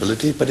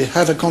responsibility, but it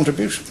had a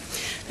contribution.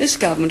 This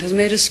government has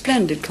made a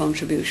splendid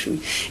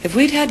contribution. If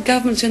we'd had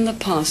governments in the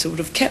past that would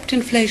have kept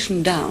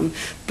inflation down,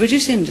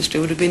 British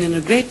industry would have been in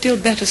a great deal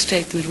better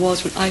state than it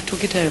was when I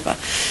took it over.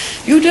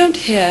 You don't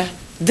hear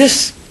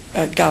this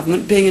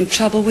government being in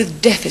trouble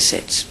with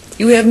deficits.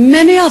 You have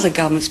many other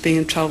governments being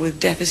in trouble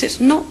with deficits,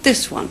 not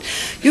this one.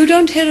 You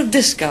don't hear of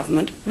this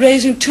government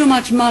raising too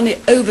much money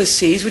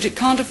overseas which it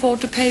can't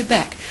afford to pay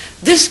back.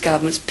 This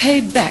government's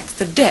paid back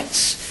the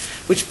debts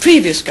which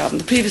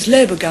the previous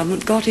Labour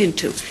government got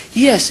into.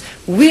 Yes,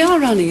 we are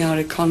running our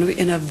economy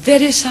in a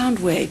very sound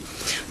way.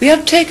 We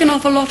have taken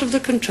off a lot of the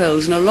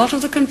controls, and a lot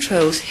of the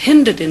controls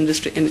hindered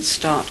industry in its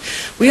start.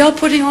 We are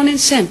putting on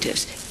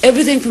incentives,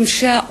 everything from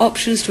share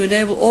options to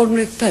enable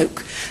ordinary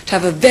folk to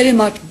have a very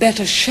much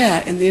better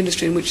share in the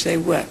industry in which they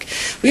work.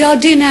 We are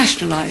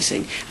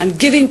denationalising and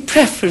giving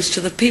preference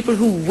to the people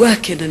who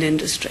work in an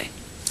industry.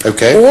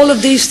 Okay. All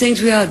of these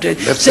things we are doing.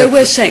 So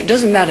we're saying it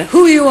doesn't matter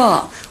who you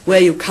are, where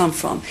you come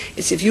from.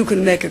 It's if you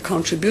can make a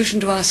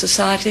contribution to our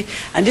society,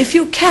 and if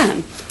you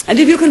can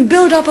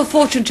build up a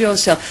fortune to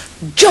yourself,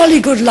 jolly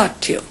good luck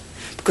to you.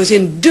 Because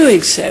in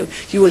doing so,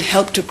 you will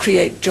help to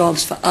create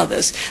jobs for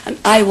others. And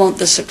I want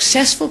the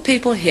successful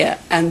people here,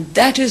 and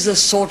that is the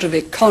sort of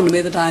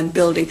economy that I'm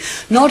building.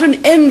 Not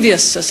an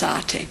envious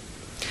society,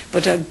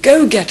 but a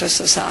go-getter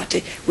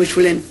society which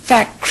will in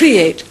fact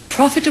create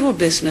profitable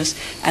business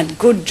and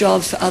good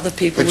jobs for other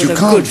people with a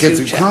good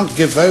future. You can't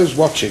give those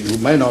watching, who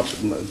may not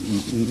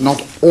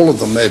all of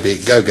them may be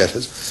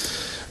go-getters,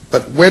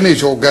 but when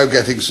is your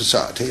go-getting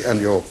society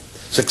and your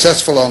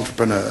successful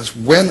entrepreneurs,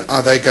 when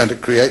are they going to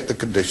create the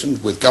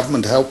conditions, with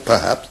government help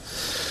perhaps,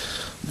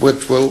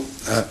 which will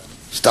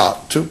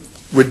start to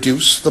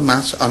reduce the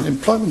mass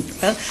unemployment?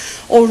 Well,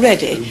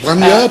 already. 1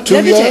 year,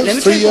 2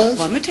 years, 3 years?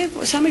 Let me take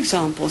some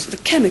examples. The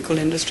chemical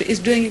industry is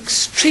doing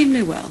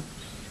extremely well.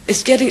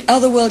 It's getting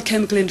other world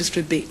chemical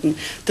industry beaten.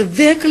 The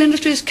vehicle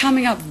industry is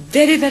coming up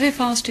very, very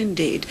fast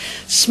indeed.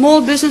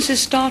 Small business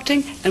is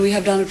starting, and we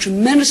have done a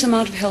tremendous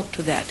amount of help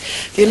to that.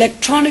 The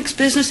electronics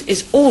business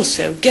is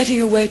also getting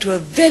away to a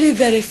very,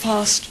 very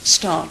fast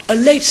start. A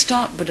late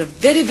start, but a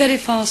very, very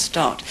fast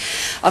start.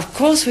 Of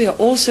course, we are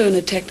also in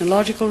a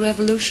technological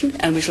revolution,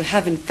 and we shall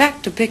have, in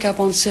fact, to pick up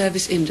on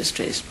service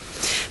industries.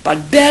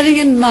 But bearing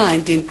in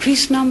mind the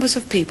increased numbers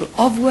of people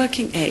of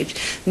working age,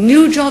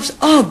 new jobs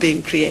are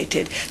being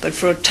created, but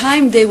for a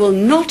time they will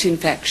not in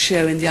fact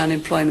show in the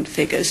unemployment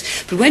figures.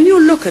 But when you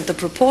look at the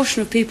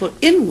proportion of people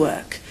in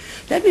work,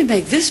 let me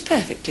make this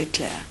perfectly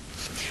clear.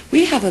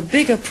 We have a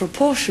bigger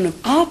proportion of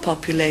our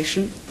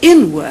population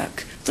in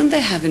work than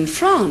they have in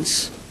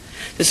France.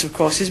 This of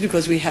course is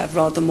because we have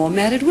rather more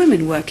married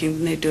women working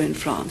than they do in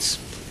France.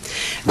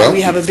 Well, and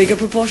we have a bigger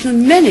proportion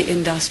in many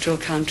industrial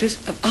countries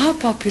of our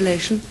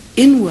population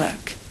in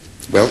work.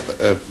 Well,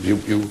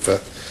 you've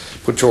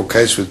put your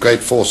case with great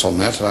force on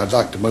that, and I'd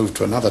like to move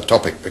to another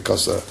topic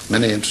because there are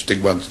many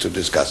interesting ones to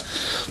discuss.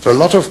 There are a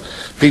lot of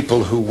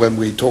people who, when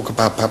we talk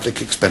about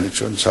public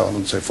expenditure and so on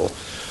and so forth,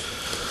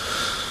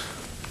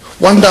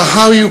 wonder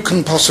how you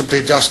can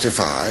possibly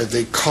justify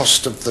the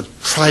cost of the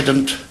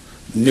Trident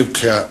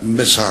nuclear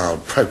missile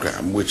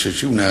program, which,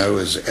 as you know,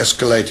 has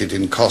escalated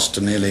in cost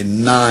to nearly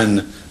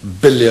 £9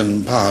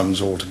 billion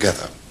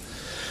altogether.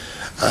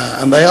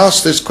 And they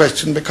ask this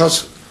question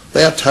because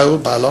they are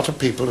told by a lot of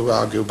people who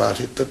argue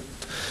about it that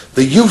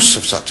the use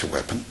of such a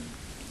weapon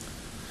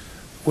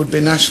would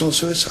be national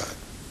suicide.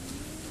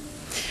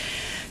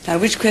 Now,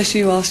 which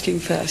question are you asking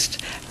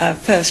first?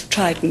 First,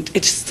 Trident.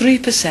 It's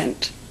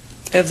 3%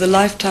 over the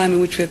lifetime in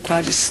which we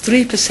acquired. It's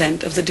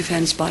 3% of the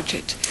defence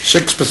budget.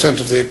 6%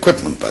 of the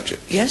equipment budget.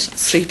 Yes,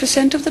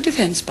 3% of the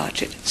defence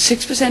budget,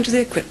 6% of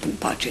the equipment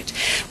budget.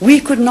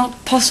 We could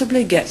not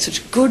possibly get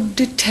such good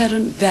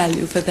deterrent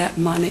value for that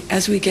money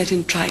as we get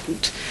in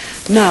Trident.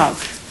 Now,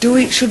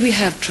 should we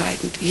have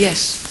Trident?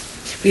 Yes.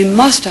 We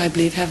must, I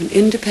believe, have an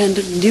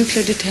independent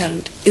nuclear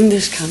deterrent in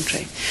this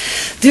country.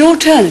 The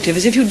alternative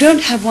is if you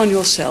don't have one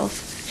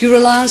yourself, you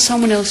rely on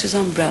someone else's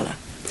umbrella.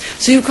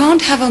 So you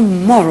can't have a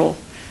moral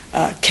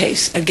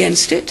case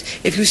against it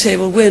if you say,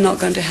 well, we're not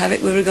going to have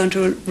it, we're going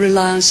to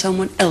rely on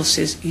someone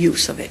else's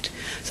use of it.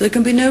 So there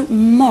can be no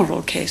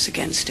moral case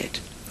against it.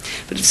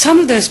 But some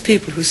of those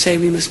people who say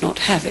we must not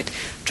have it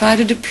try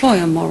to deploy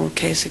a moral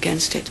case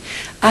against it.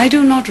 I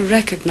do not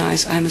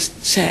recognize, I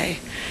must say,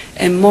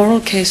 a moral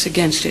case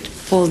against it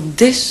for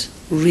this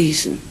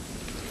reason.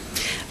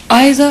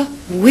 Either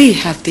we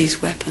have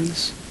these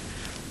weapons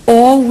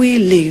or we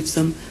leave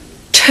them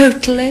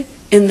totally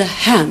in the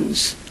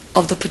hands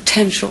of the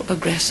potential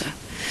aggressor.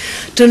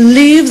 To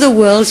leave the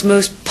world's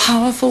most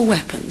powerful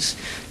weapons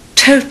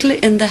totally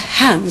in the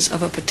hands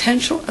of a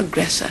potential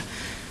aggressor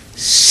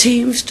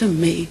seems to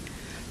me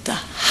the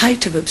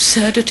height of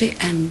absurdity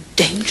and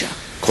danger.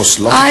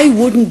 I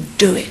wouldn't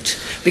do it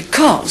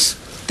because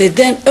they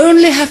then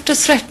only have to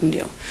threaten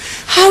you.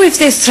 How if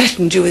they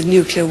threatened you with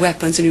nuclear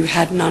weapons and you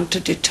had none to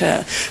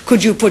deter?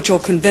 Could you put your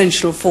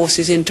conventional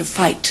forces into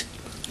fight,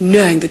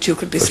 knowing that you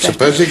could be threatened?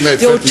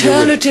 The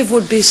alternative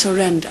would be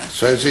surrender.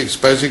 So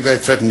supposing they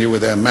threaten you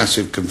with their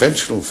massive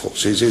conventional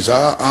forces, is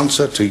our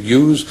answer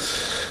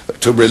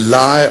to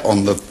rely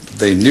on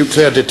the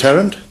nuclear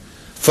deterrent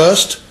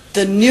first?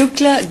 The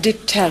nuclear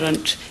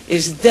deterrent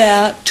is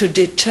there to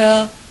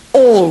deter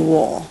all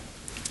war,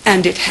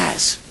 and it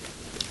has.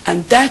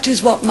 And that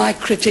is what my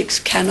critics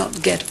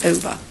cannot get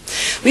over.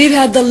 We've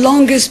had the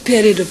longest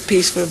period of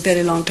peace for a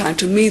very long time.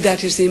 To me,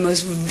 that is the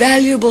most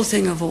valuable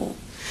thing of all.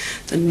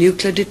 The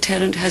nuclear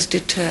deterrent has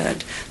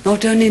deterred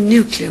not only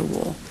nuclear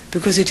war,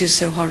 because it is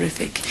so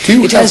horrific.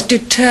 It has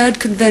deterred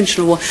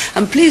conventional war.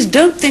 And please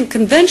don't think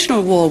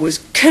conventional war was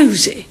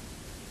cozy.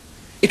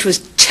 It was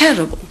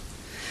terrible.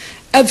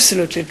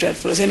 Absolutely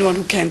dreadful, as anyone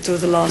who came through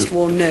the last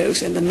war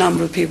knows, and the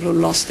number of people who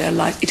lost their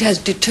life. It has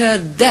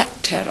deterred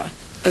that terror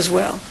as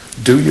well.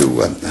 Do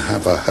you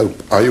have a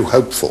hope, are you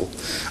hopeful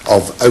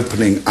of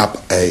opening up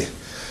a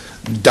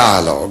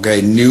dialogue,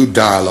 a new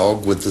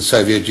dialogue with the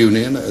Soviet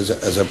Union as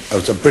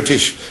a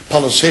British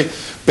policy,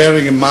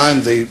 bearing in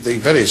mind the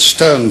very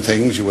stern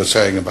things you were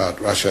saying about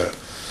Russia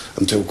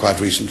until quite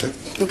recently?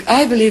 Look,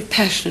 I believe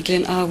passionately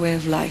in our way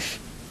of life.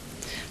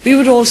 We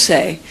would all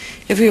say,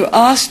 if we were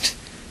asked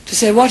to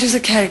say what is the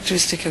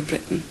characteristic of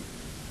Britain,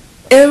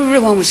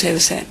 everyone would say the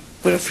same.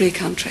 We're a free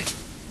country,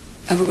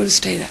 and we're going to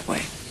stay that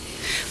way.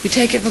 We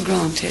take it for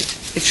granted.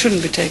 It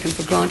shouldn't be taken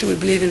for granted. We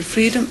believe in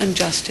freedom and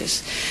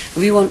justice.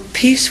 And we want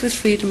peace with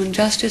freedom and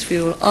justice.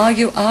 We will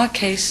argue our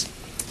case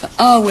for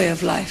our way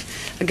of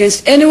life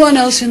against anyone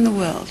else in the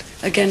world,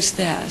 against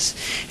theirs.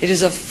 It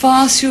is a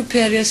far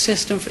superior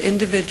system for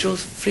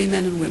individuals, free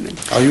men and women.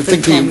 Are you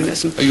thinking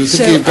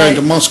of going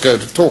to Moscow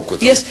to talk with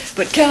them? Yes,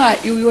 but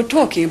you were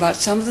talking about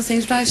some of the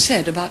things that I've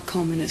said about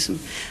communism.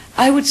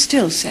 I would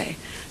still say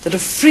that a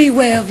free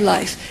way of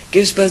life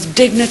gives both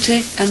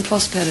dignity and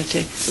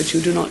prosperity, which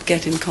you do not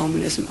get in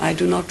communism. I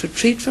do not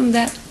retreat from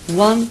that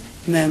one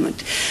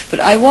moment.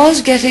 But I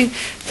was getting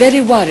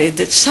very worried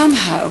that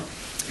somehow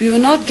we were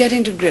not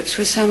getting to grips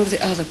with some of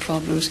the other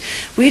problems.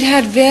 We'd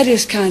had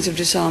various kinds of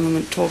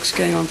disarmament talks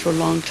going on for a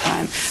long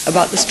time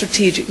about the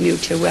strategic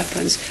nuclear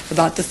weapons,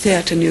 about the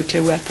theater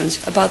nuclear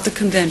weapons, about the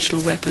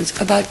conventional weapons,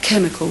 about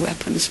chemical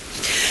weapons.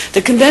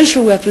 The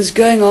conventional weapons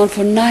going on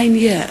for 9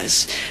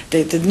 years,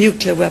 the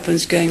nuclear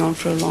weapons going on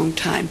for a long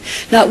time.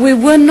 Now, we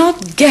were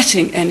not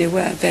getting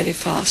anywhere very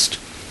fast.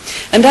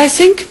 And I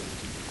think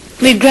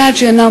we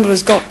gradually, a number of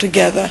us got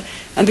together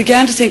and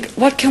began to think,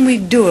 what can we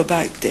do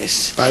about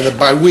this?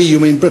 By we, you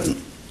mean Britain?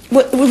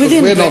 Well,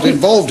 we're not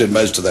involved in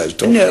most of those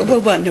talks. No, no,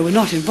 we're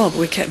not involved.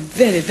 We kept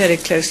very, very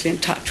closely in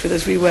touch with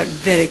us. We worked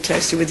very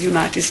closely with the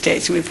United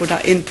States, and we put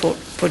our input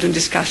and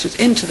discussions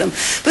into them.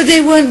 But they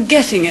weren't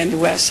getting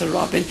anywhere, Sir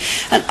Robin.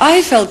 And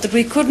I felt that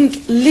we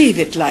couldn't leave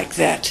it like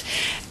that.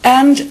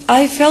 And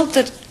I felt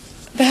that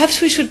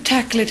perhaps we should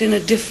tackle it in a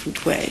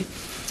different way.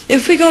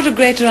 If we got a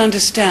greater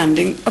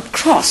understanding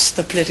across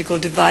the political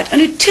divide,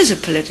 and it is a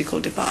political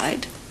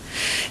divide,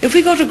 If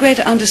we got a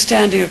greater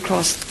understanding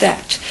across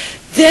that,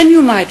 then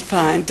you might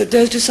find that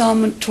those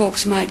disarmament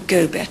talks might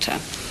go better.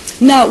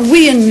 Now,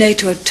 we in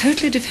NATO are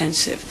totally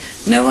defensive.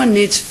 No one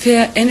needs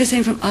fear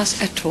anything from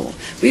us at all.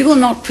 We will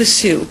not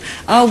pursue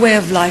our way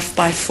of life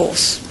by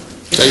force.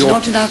 It's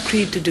not in our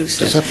creed to do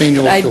so. Does that mean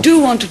I do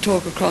want to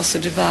talk across the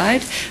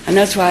divide, and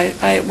that's why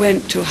I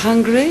went to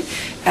Hungary,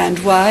 and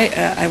why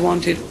I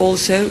wanted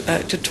also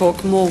to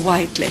talk more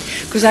widely.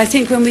 Because I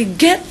think when we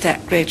get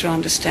that greater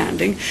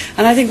understanding,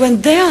 and I think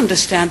when they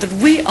understand that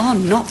we are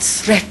not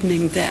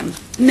threatening them,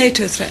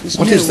 NATO threatens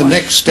no one. What is the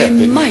next step?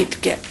 We might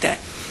get there.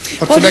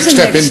 What's the next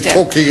step in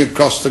talking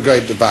across the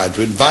Great Divide?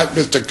 To invite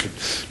Mr.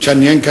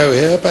 Chernenko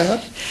here,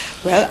 perhaps?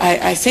 Well,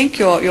 I think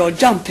you're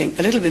jumping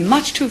a little bit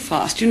much too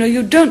fast. You know,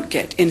 you don't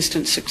get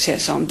instant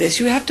success on this.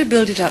 You have to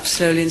build it up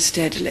slowly and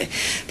steadily.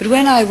 But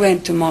when I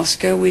went to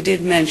Moscow, we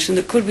did mention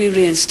that could we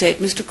reinstate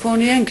Mr.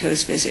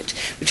 Kornienko's visit,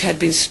 which had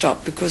been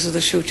stopped because of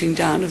the shooting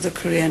down of the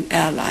Korean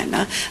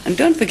airliner. And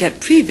don't forget,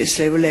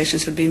 previously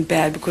relations had been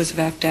bad because of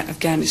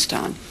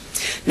Afghanistan.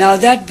 Now,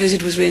 that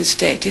visit was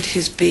reinstated,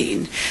 has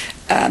been.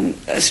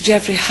 Sir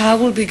Geoffrey Howe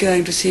will be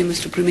going to see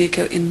Mr.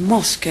 Gromyko in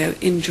Moscow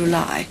in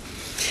July.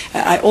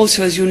 I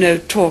also, as you know,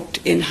 talked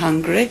in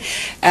Hungary,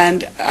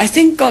 and I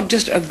think got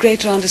just a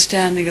greater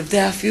understanding of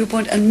their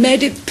viewpoint and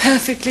made it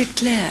perfectly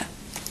clear.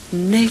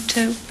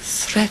 NATO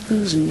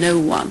threatens no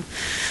one.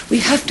 We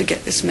have to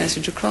get this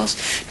message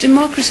across.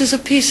 Democracies are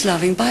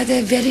peace-loving by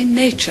their very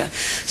nature.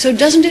 So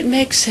doesn't it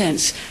make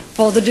sense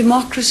for the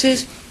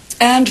democracies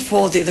and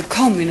for the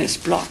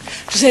communist bloc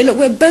to say, look,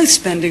 we're both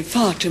spending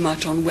far too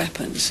much on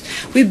weapons.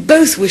 We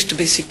both wish to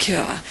be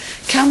secure.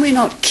 Can we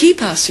not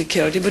keep our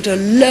security but a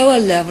lower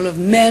level of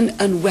men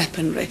and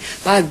weaponry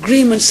by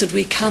agreements that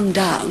we come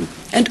down,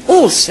 and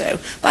also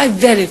by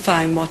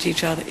verifying what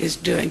each other is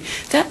doing?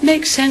 That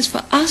makes sense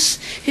for us.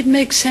 It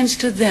makes sense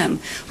to them.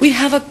 We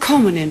have a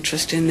common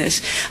interest in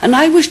this, and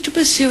I wish to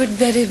pursue it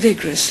very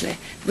vigorously,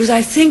 because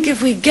I think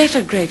if we get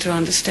a greater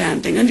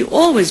understanding, and you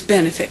always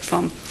benefit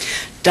from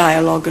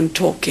dialogue and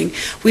talking,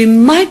 we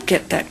might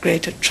get that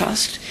greater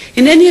trust.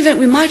 In any event,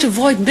 we might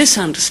avoid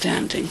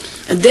misunderstanding,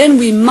 and then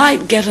we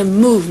might get a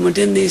movement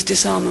in these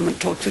disarmament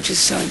talks, which is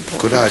so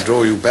important. Could I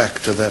draw you back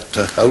to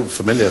that old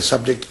familiar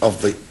subject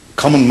of the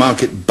common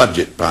market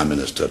budget, Prime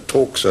Minister?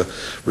 Talks are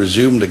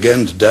resumed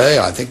again today,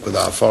 I think, with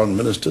our foreign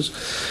ministers.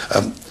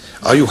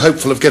 Are you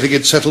hopeful of getting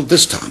it settled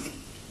this time?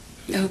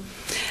 No,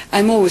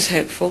 I'm always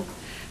hopeful.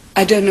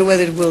 I don't know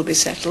whether it will be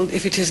settled.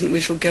 If it isn't, we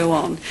shall go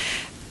on.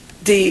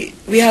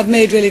 We have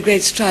made really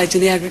great strides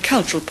in the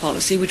agricultural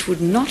policy, which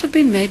would not have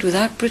been made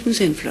without Britain's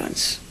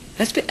influence.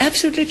 Let's be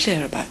absolutely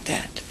clear about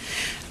that.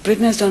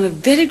 Britain has done a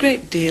very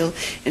great deal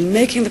in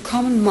making the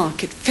common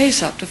market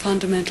face up to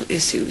fundamental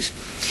issues.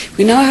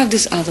 We now have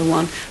this other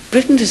one.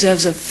 Britain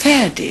deserves a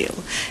fair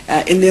deal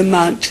in the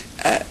amount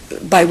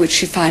by which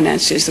she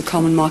finances the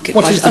common market.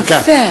 What is the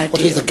gap? Fair what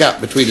deal. is the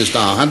gap between us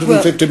now?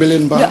 150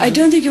 million pounds? No, I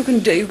don't think you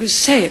can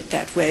say it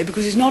that way,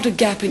 because it's not a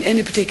gap in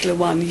any particular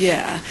one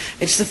year.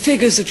 It's the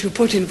figures that you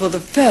put in for the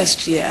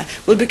first year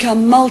will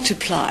become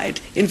multiplied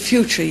in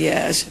future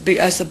years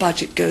as the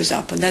budget goes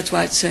up, and that's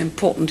why it's so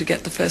important to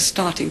get the first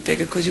starting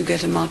figure, because you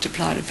get a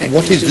multiplier effect.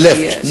 What is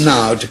left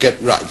now to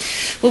get right?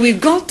 Well,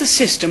 we've got the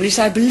system. At least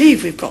I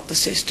believe we've got the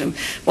system.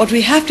 What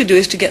we have to do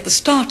is to get the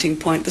starting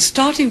point. The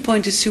starting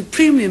point is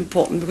supremely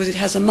important because it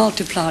has a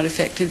multiplier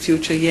effect in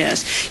future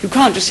years. You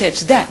can't just say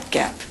it's that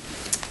gap.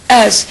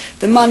 As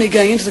the money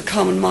going into the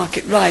common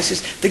market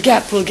rises, the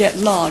gap will get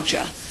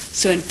larger.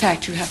 So in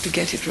fact, you have to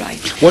get it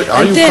right.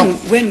 And then,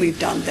 when we've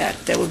done that,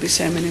 there will be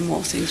so many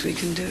more things we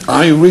can do.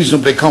 Are you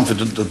reasonably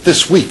confident that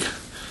this week,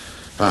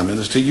 Prime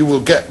Minister, you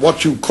will get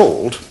what you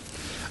called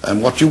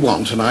and what you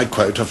want, and I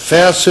quote, a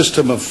fair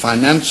system of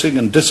financing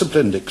and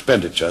disciplined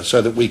expenditure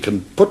so that we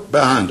can put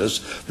behind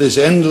us this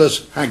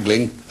endless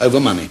haggling over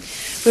money?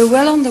 We're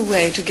well on the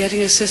way to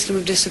getting a system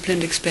of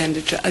disciplined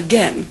expenditure,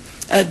 again,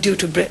 due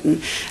to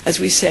Britain. As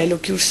we say,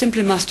 look, you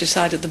simply must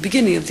decide at the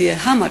beginning of the year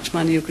how much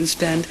money you can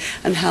spend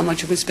and how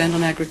much you can spend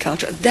on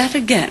agriculture. That,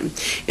 again,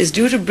 is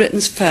due to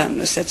Britain's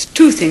firmness. That's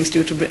two things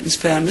due to Britain's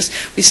firmness.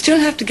 We still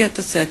have to get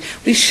the third.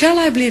 We shall,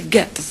 I believe,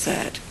 get the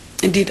third.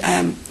 Indeed, I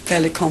am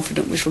fairly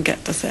confident we shall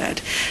get the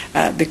third,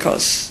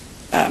 because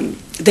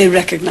they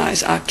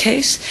recognise our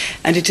case,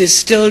 and it is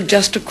still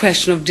just a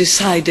question of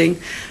deciding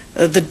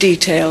the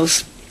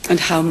details and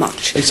how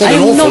much. They said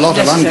an awful lot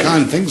of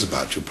unkind things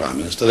about you, Prime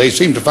Minister. They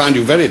seemed to find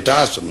you very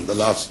tiresome the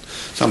last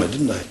summer,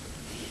 didn't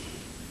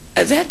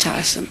they? They're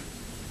tiresome.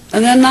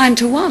 And they're 9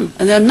 to 1.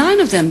 And there are 9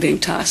 of them being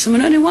tiresome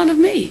and only 1 of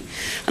me.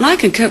 And I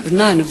can cope with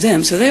 9 of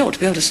them, so they ought to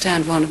be able to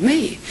stand 1 of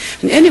me.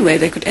 And anyway,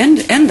 they could end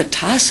the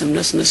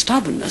tiresomeness and the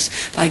stubbornness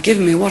by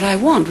giving me what I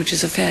want, which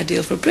is a fair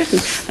deal for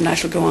Britain. And I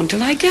shall go on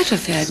till I get a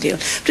fair deal.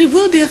 But it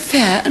will be a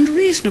fair and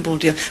reasonable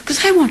deal,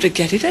 because I want to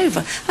get it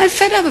over. I'm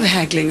fed up of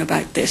haggling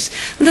about this.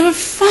 And there are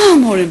far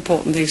more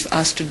important things for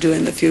us to do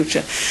in the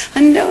future.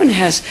 And no one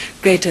has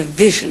greater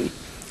vision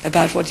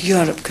about what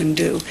Europe can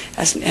do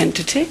as an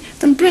entity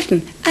than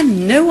Britain.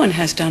 And no one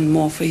has done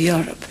more for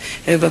Europe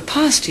over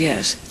past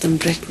years than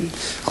Britain.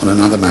 On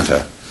another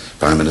matter,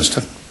 Prime Minister,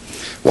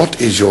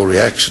 what is your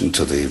reaction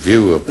to the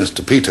view of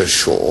Mr. Peter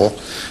Shaw,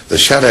 the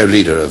shadow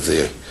leader of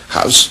the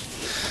House,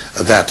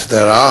 that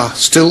there are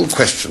still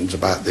questions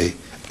about the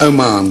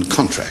Oman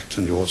contract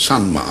and your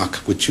son, Mark,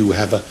 which you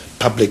have a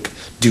public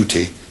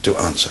duty to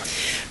answer?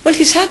 Well,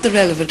 he's had the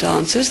relevant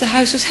answers. The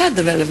House has had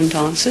the relevant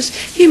answers.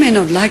 He may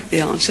not like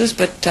the answers,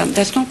 but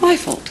that's not my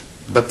fault.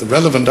 But the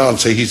relevant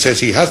answer he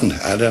says he hasn't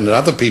had, and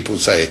other people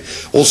say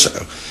also,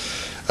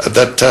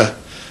 that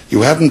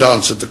you haven't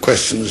answered the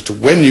question as to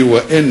when you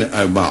were in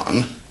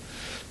Oman,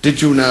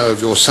 did you know of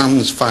your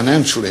son's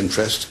financial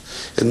interest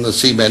in the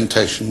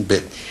cementation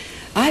bid?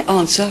 I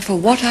answer for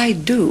what I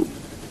do.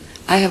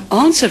 I have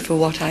answered for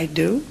what I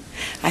do.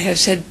 I have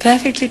said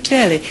perfectly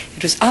clearly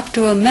it was up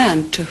to a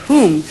man to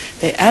whom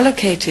they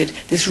allocated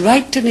this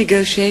right to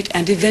negotiate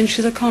and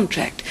eventually the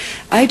contract.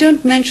 I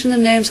don't mention the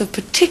names of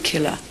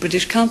particular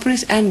British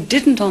companies and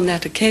didn't on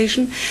that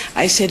occasion.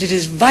 I said it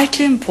is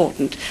vitally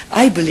important,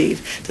 I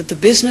believe, that the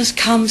business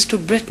comes to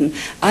Britain.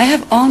 I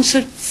have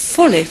answered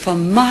fully for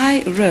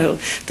my role.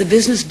 The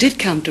business did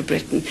come to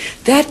Britain.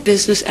 That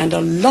business and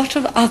a lot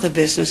of other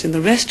business in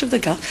the rest of the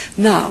Gulf.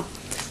 Now,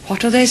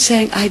 what are they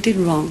saying I did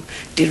wrong?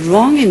 Did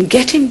wrong in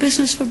getting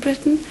business for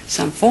Britain?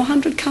 Some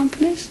 400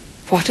 companies?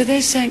 What are they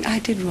saying I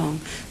did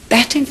wrong?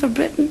 Batting for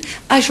Britain?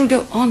 I shall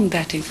go on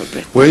batting for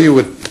Britain. Were you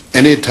at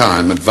any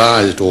time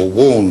advised or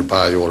warned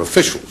by your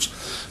officials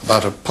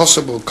about a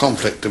possible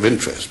conflict of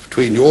interest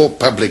between your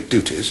public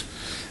duties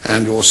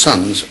and your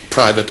son's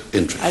private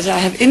interest? As I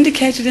have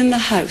indicated in the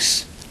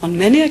House, on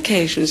many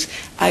occasions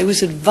I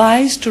was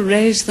advised to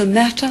raise the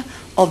matter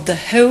of the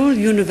whole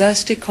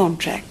university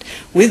contract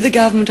with the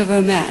government of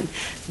Oman.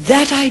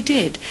 That I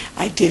did.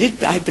 I did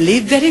it, I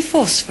believe, very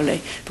forcefully,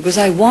 because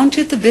I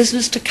wanted the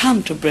business to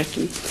come to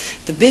Britain.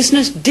 The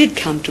business did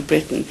come to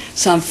Britain.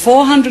 Some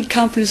 400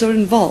 companies are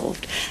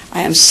involved.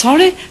 I am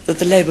sorry that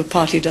the Labour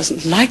Party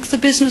doesn't like the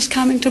business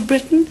coming to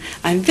Britain.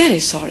 I'm very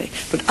sorry.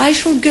 But I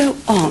shall go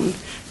on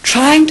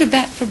trying to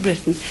bat for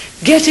Britain,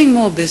 getting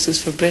more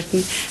business for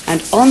Britain,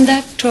 and on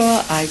that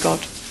tour I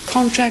got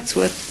contracts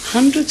worth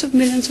hundreds of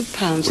millions of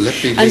pounds,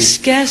 and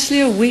scarcely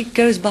a week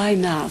goes by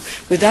now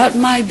without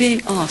my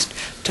being asked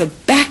to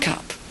back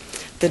up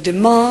the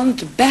demand,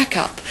 to back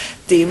up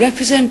the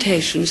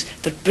representations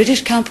that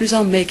British companies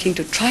are making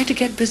to try to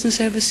get business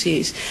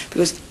overseas,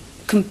 because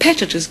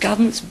competitors,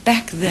 governments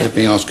back them. Let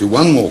me ask you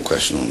one more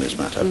question on this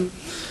matter,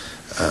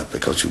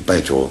 because you've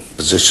made your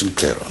position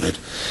clear on it.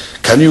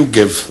 Can you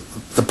give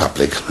the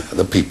public,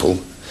 the people,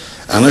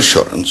 an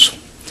assurance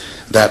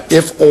that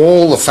if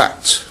all the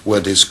facts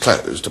were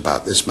disclosed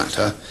about this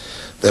matter,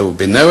 there would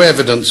be no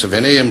evidence of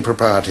any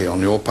impropriety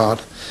on your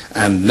part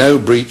and no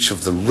breach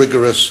of the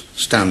rigorous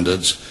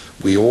standards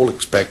we all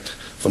expect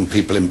from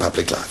people in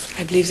public life?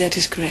 I believe that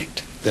is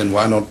correct. Then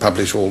why not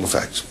publish all the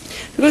facts?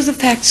 Because the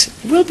facts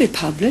will be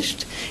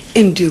published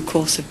in due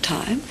course of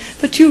time,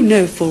 but you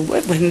know full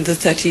well when the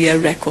 30-year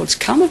records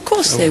come, of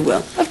course they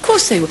will, of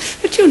course they will.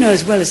 But you know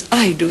as well as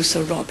I do,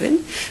 Sir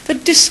Robin,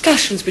 that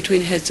discussions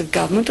between heads of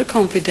government are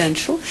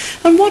confidential.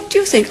 And what do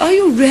you think? Are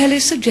you really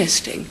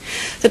suggesting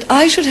that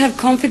I should have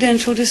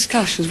confidential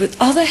discussions with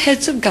other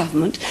heads of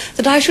government,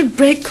 that I should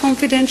break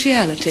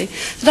confidentiality,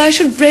 that I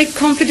should break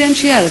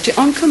confidentiality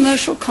on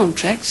commercial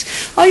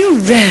contracts? Are you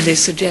really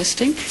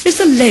suggesting, is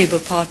the Labour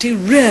Party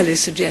really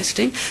suggesting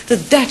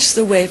that that's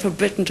the way for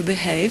Britain to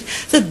behave,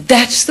 that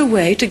that's the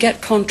way to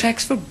get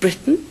contracts for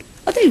Britain?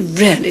 Are they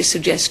really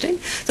suggesting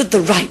that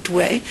the right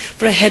way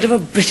for a head of a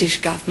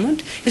British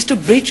government is to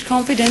breach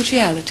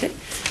confidentiality?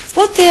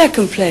 What they are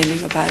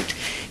complaining about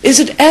is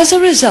that as a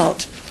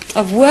result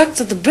of work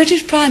that the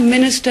British Prime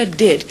Minister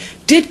did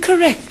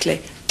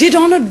correctly, did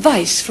on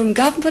advice from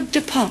government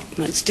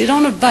departments, did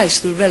on advice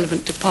from the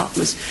relevant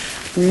departments,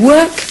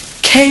 work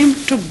came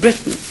to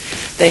Britain.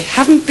 They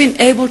haven't been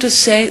able to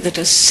say that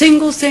a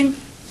single thing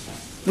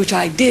which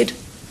I did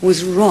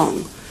was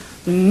wrong.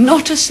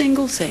 Not a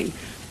single thing.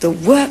 The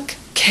work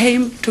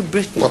came to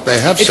Britain. What they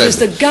have said, it was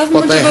the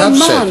government of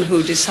Oman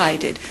who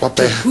decided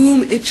to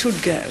whom it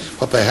should go.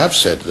 What they have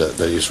said that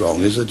is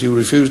wrong is that you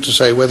refused to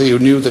say whether you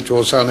knew that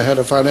your son had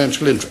a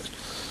financial interest.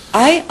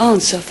 I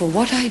answer for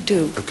what I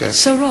do. Okay.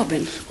 Sir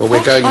Robin, well,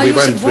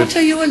 what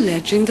are you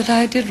alleging that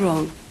I did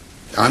wrong?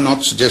 I'm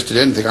not suggesting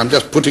anything. I'm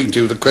just putting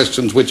to you the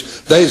questions which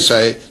they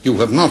say you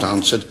have not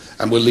answered,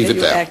 and we'll leave it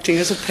there. Acting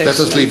as a postman. Let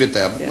us leave it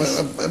there. Yes.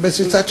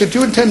 Mrs. Thatcher, do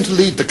you intend to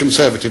lead the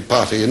Conservative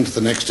Party into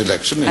the next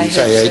election in,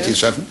 say,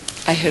 87?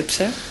 I hope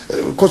so.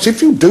 Of course,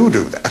 if you do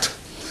that,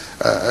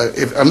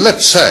 and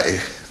let's say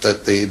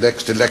that the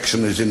next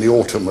election is in the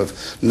autumn of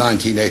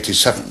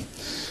 1987,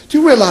 do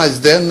you realise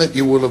then that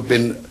you will have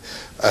been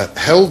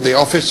held the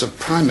office of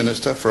Prime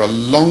Minister for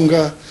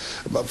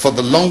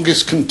the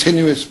longest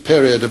continuous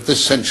period of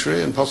this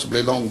century, and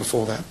possibly long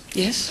before that?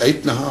 Yes.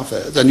 8.5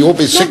 years. Then you'll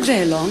be not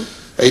very long.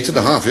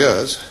 8.5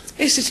 years.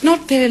 Yes, it's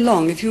not very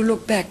long if you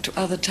look back to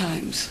other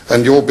times.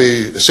 And you'll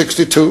be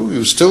 62.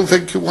 You still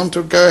think you want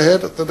to go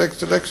ahead at the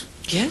next election?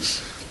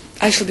 Yes.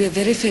 I shall be a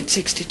very fit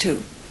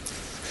 62.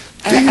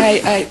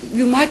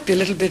 You might be a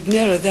little bit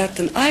nearer that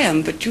than I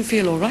am, but you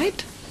feel all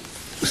right?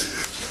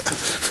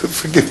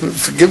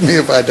 Forgive me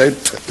if I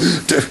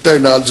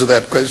don't answer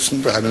that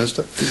question, Prime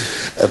Minister,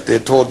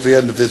 towards the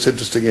end of this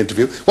interesting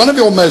interview. One of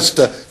your most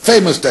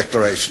famous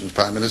declarations,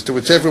 Prime Minister,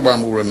 which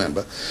everyone will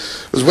remember,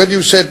 was when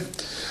you said,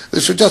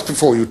 this was just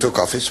before you took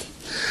office,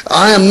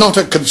 "I am not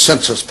a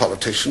consensus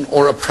politician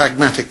or a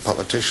pragmatic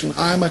politician,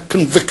 I am a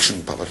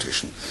conviction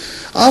politician."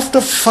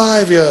 After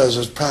 5 years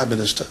as Prime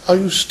Minister, are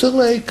you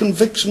still a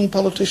conviction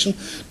politician,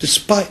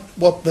 despite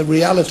what the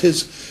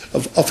realities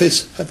of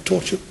office have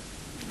taught you?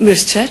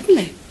 Most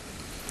certainly.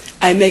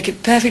 I make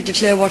it perfectly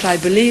clear what I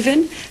believe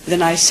in,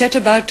 then I set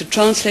about to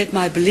translate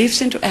my beliefs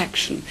into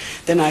action.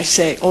 Then I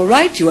say, all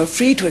right, you are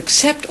free to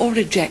accept or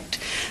reject.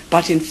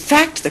 But in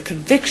fact, the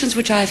convictions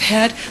which I've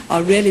had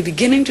are really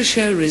beginning to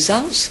show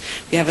results.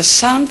 We have a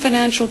sound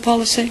financial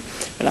policy,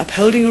 we're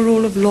upholding a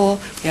rule of law,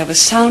 we have a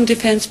sound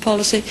defence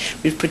policy,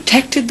 we've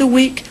protected the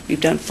weak, we've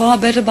done far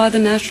better by the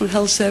National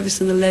Health Service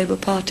than the Labour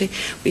Party.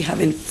 We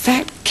have in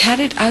fact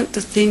carried out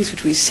the things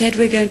which we said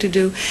we're going to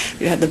do.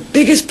 We had the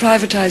biggest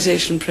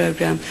privatisation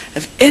programme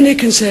of any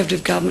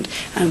Conservative government,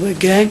 and we're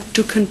going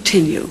to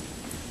continue.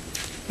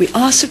 We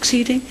are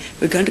succeeding,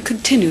 we're going to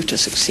continue to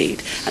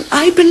succeed. And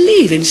I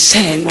believe in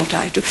saying what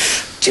I do.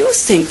 Do you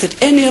think that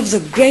any of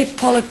the great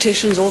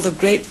politicians or the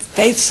great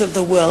faiths of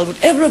the world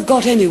would ever have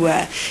got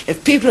anywhere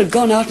if people had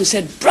gone out and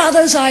said,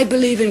 brothers, I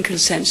believe in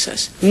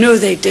consensus? No,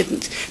 they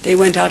didn't. They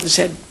went out and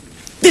said,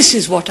 this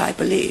is what I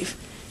believe.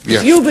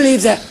 Yes. If you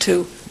believe that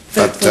too,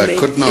 vote for me.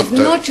 Could not, if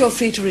not, you're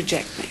free to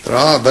reject me. There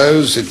are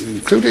those,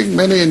 including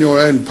many in your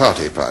own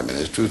party, Prime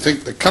Minister, who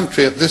think the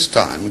country at this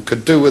time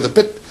could do with a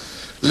bit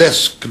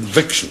less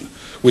conviction,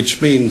 which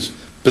means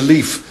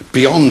belief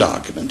beyond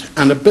argument,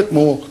 and a bit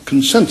more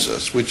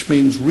consensus, which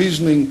means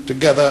reasoning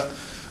together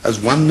as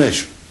one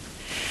nation.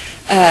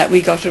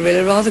 We got a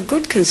really rather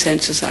good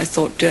consensus, I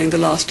thought, during the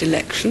last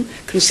election.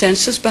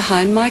 Consensus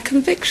behind my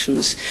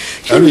convictions.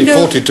 Only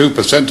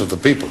 42% of the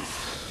people.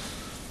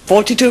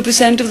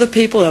 42% of the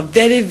people, a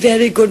very,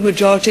 very good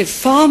majority,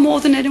 far more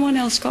than anyone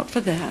else got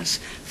for theirs.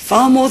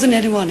 Far more than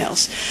anyone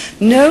else.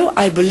 No,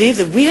 I believe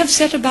that we have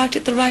set about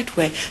it the right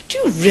way. Do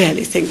you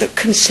really think that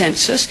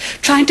consensus,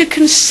 trying to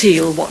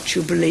conceal what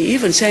you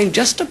believe and saying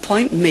just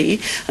appoint me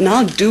and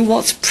I'll do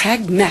what's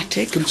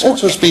pragmatic...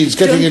 Consensus means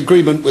getting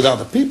agreement with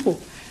other people.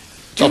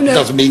 It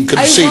doesn't mean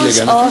concealing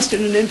anything. I was asked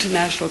in an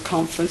international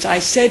conference, I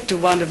said to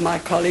one of my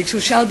colleagues, who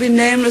shall be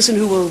nameless and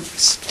who will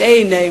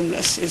stay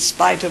nameless in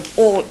spite of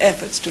all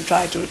efforts to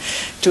try to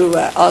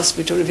ask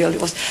me to reveal who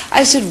it was,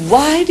 I said,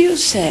 why do you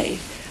say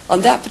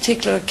on that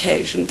particular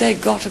occasion they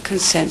got a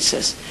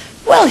consensus?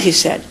 Well, he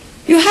said,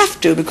 you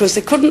have to, because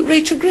they couldn't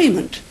reach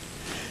agreement.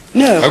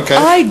 No, okay.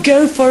 I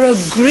go for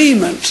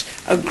agreement.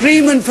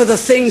 Agreement for the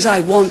things I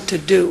want to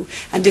do.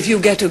 And if you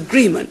get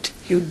agreement,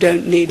 you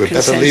don't need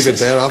consensus. We'd better leave it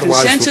there,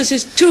 otherwise... Consensus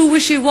is too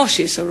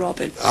wishy-washy, Sir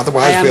Robin.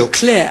 Otherwise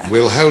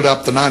we'll hold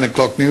up the 9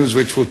 o'clock news,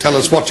 which will tell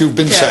us what you've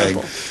been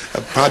saying.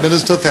 Prime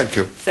Minister, thank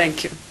you.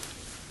 Thank you.